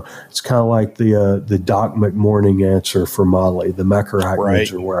 It's kind of like the Doc McMorning answer for Mali. The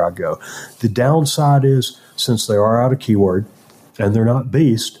Mecharachnids are where I go. The downside is, since they are out of keyword and they're not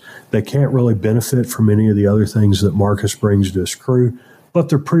beast, they can't really benefit from any of the other things that Marcus brings to his crew, but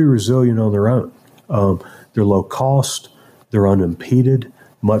they're pretty resilient on their own. They're low cost, they're unimpeded,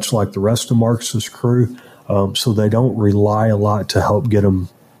 much like the rest of Marcus's crew, so they don't rely a lot to help get them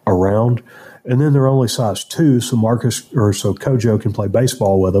around. And then they're only size 2, so Kojo can play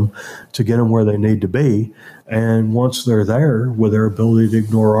baseball with them to get them where they need to be. And once they're there, with their ability to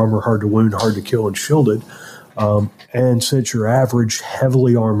ignore armor, hard to wound, hard to kill, and shielded, and since your average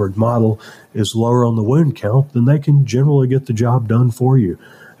heavily armored model is lower on the wound count, then they can generally get the job done for you.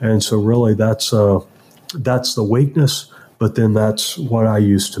 And so really that's the weakness, but then that's what I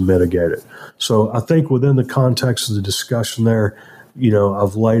use to mitigate it. So I think within the context of the discussion there,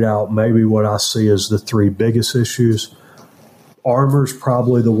 I've laid out maybe what I see as the 3 biggest issues. Armor's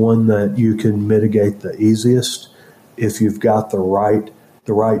probably the one that you can mitigate the easiest if you've got the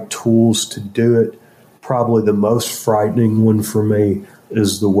right tools to do it. Probably the most frightening one for me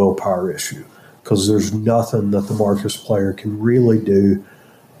is the willpower issue, because there's nothing that the Marcus player can really do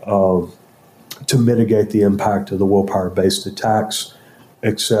to mitigate the impact of the willpower-based attacks,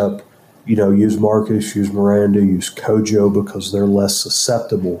 except use Marcus, use Miranda, use Kojo, because they're less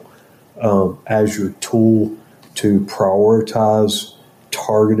susceptible as your tool to prioritize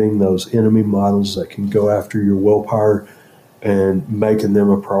targeting those enemy models that can go after your willpower and making them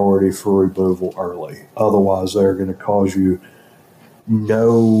a priority for removal early. Otherwise, they're going to cause you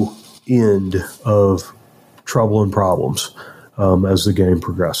no end of trouble and problems as the game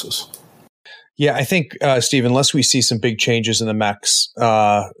progresses. Yeah, I think, Steve, unless we see some big changes in the mechs,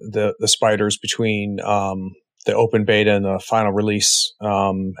 the spiders between the open beta and the final release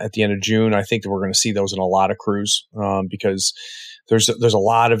at the end of June, I think that we're going to see those in a lot of crews because there's a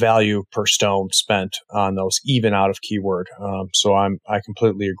lot of value per stone spent on those, even out of keyword. So I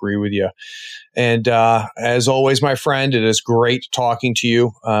completely agree with you. And as always, my friend, it is great talking to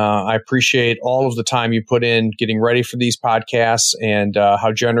you. I appreciate all of the time you put in getting ready for these podcasts and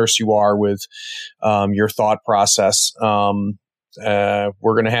how generous you are with your thought process. We're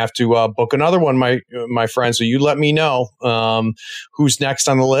going to have to book another one, my friend. So you let me know who's next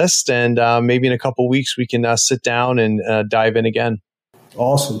on the list, and maybe in a couple of weeks we can sit down and dive in again.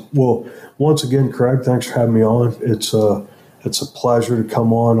 Awesome. Well, once again, Craig, thanks for having me on. It's a pleasure to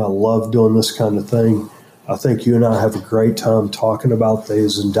come on. I love doing this kind of thing. I think you and I have a great time talking about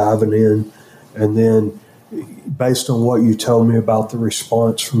these and diving in. And then based on what you told me about the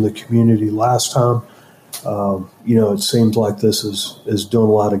response from the community last time, it seems like this is doing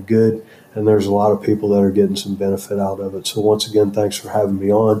a lot of good, and there's a lot of people that are getting some benefit out of it. So once again, thanks for having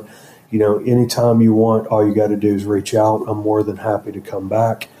me on. Anytime you want, all you got to do is reach out. I'm more than happy to come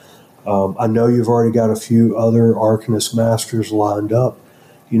back. I know you've already got a few other Arcanist Masters lined up.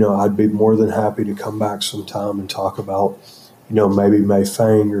 I'd be more than happy to come back sometime and talk about, maybe Mei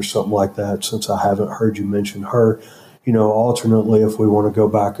Fang or something like that, since I haven't heard you mention her. Alternately, if we want to go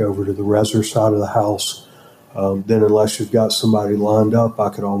back over to the Rezer side of the house, Then unless you've got somebody lined up, I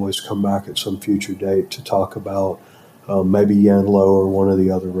could always come back at some future date to talk about maybe Yanlo or one of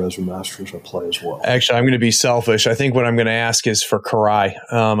the other Resin Masters I play as well. Actually, I'm going to be selfish. I think what I'm going to ask is for Karai.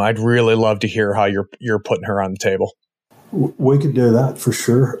 I'd really love to hear how you're putting her on the table. We could do that for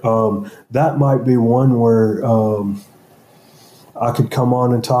sure. That might be one where I could come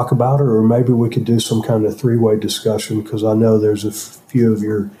on and talk about her, or maybe we could do some kind of three-way discussion, because I know there's a few of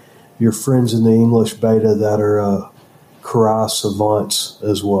your friends in the English beta that are Karai savants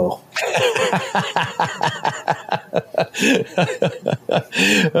as well.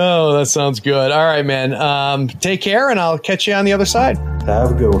 Oh, that sounds good. All right, man. Take care, and I'll catch you on the other side.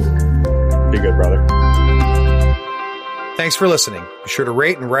 Have a good one. Be good, brother. Thanks for listening. Be sure to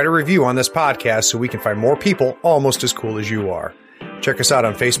rate and write a review on this podcast so we can find more people almost as cool as you are. Check us out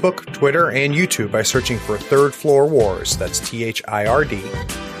on Facebook, Twitter, and YouTube by searching for Third Floor Wars. That's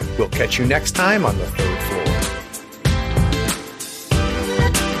THIRD. We'll catch you next time on the Third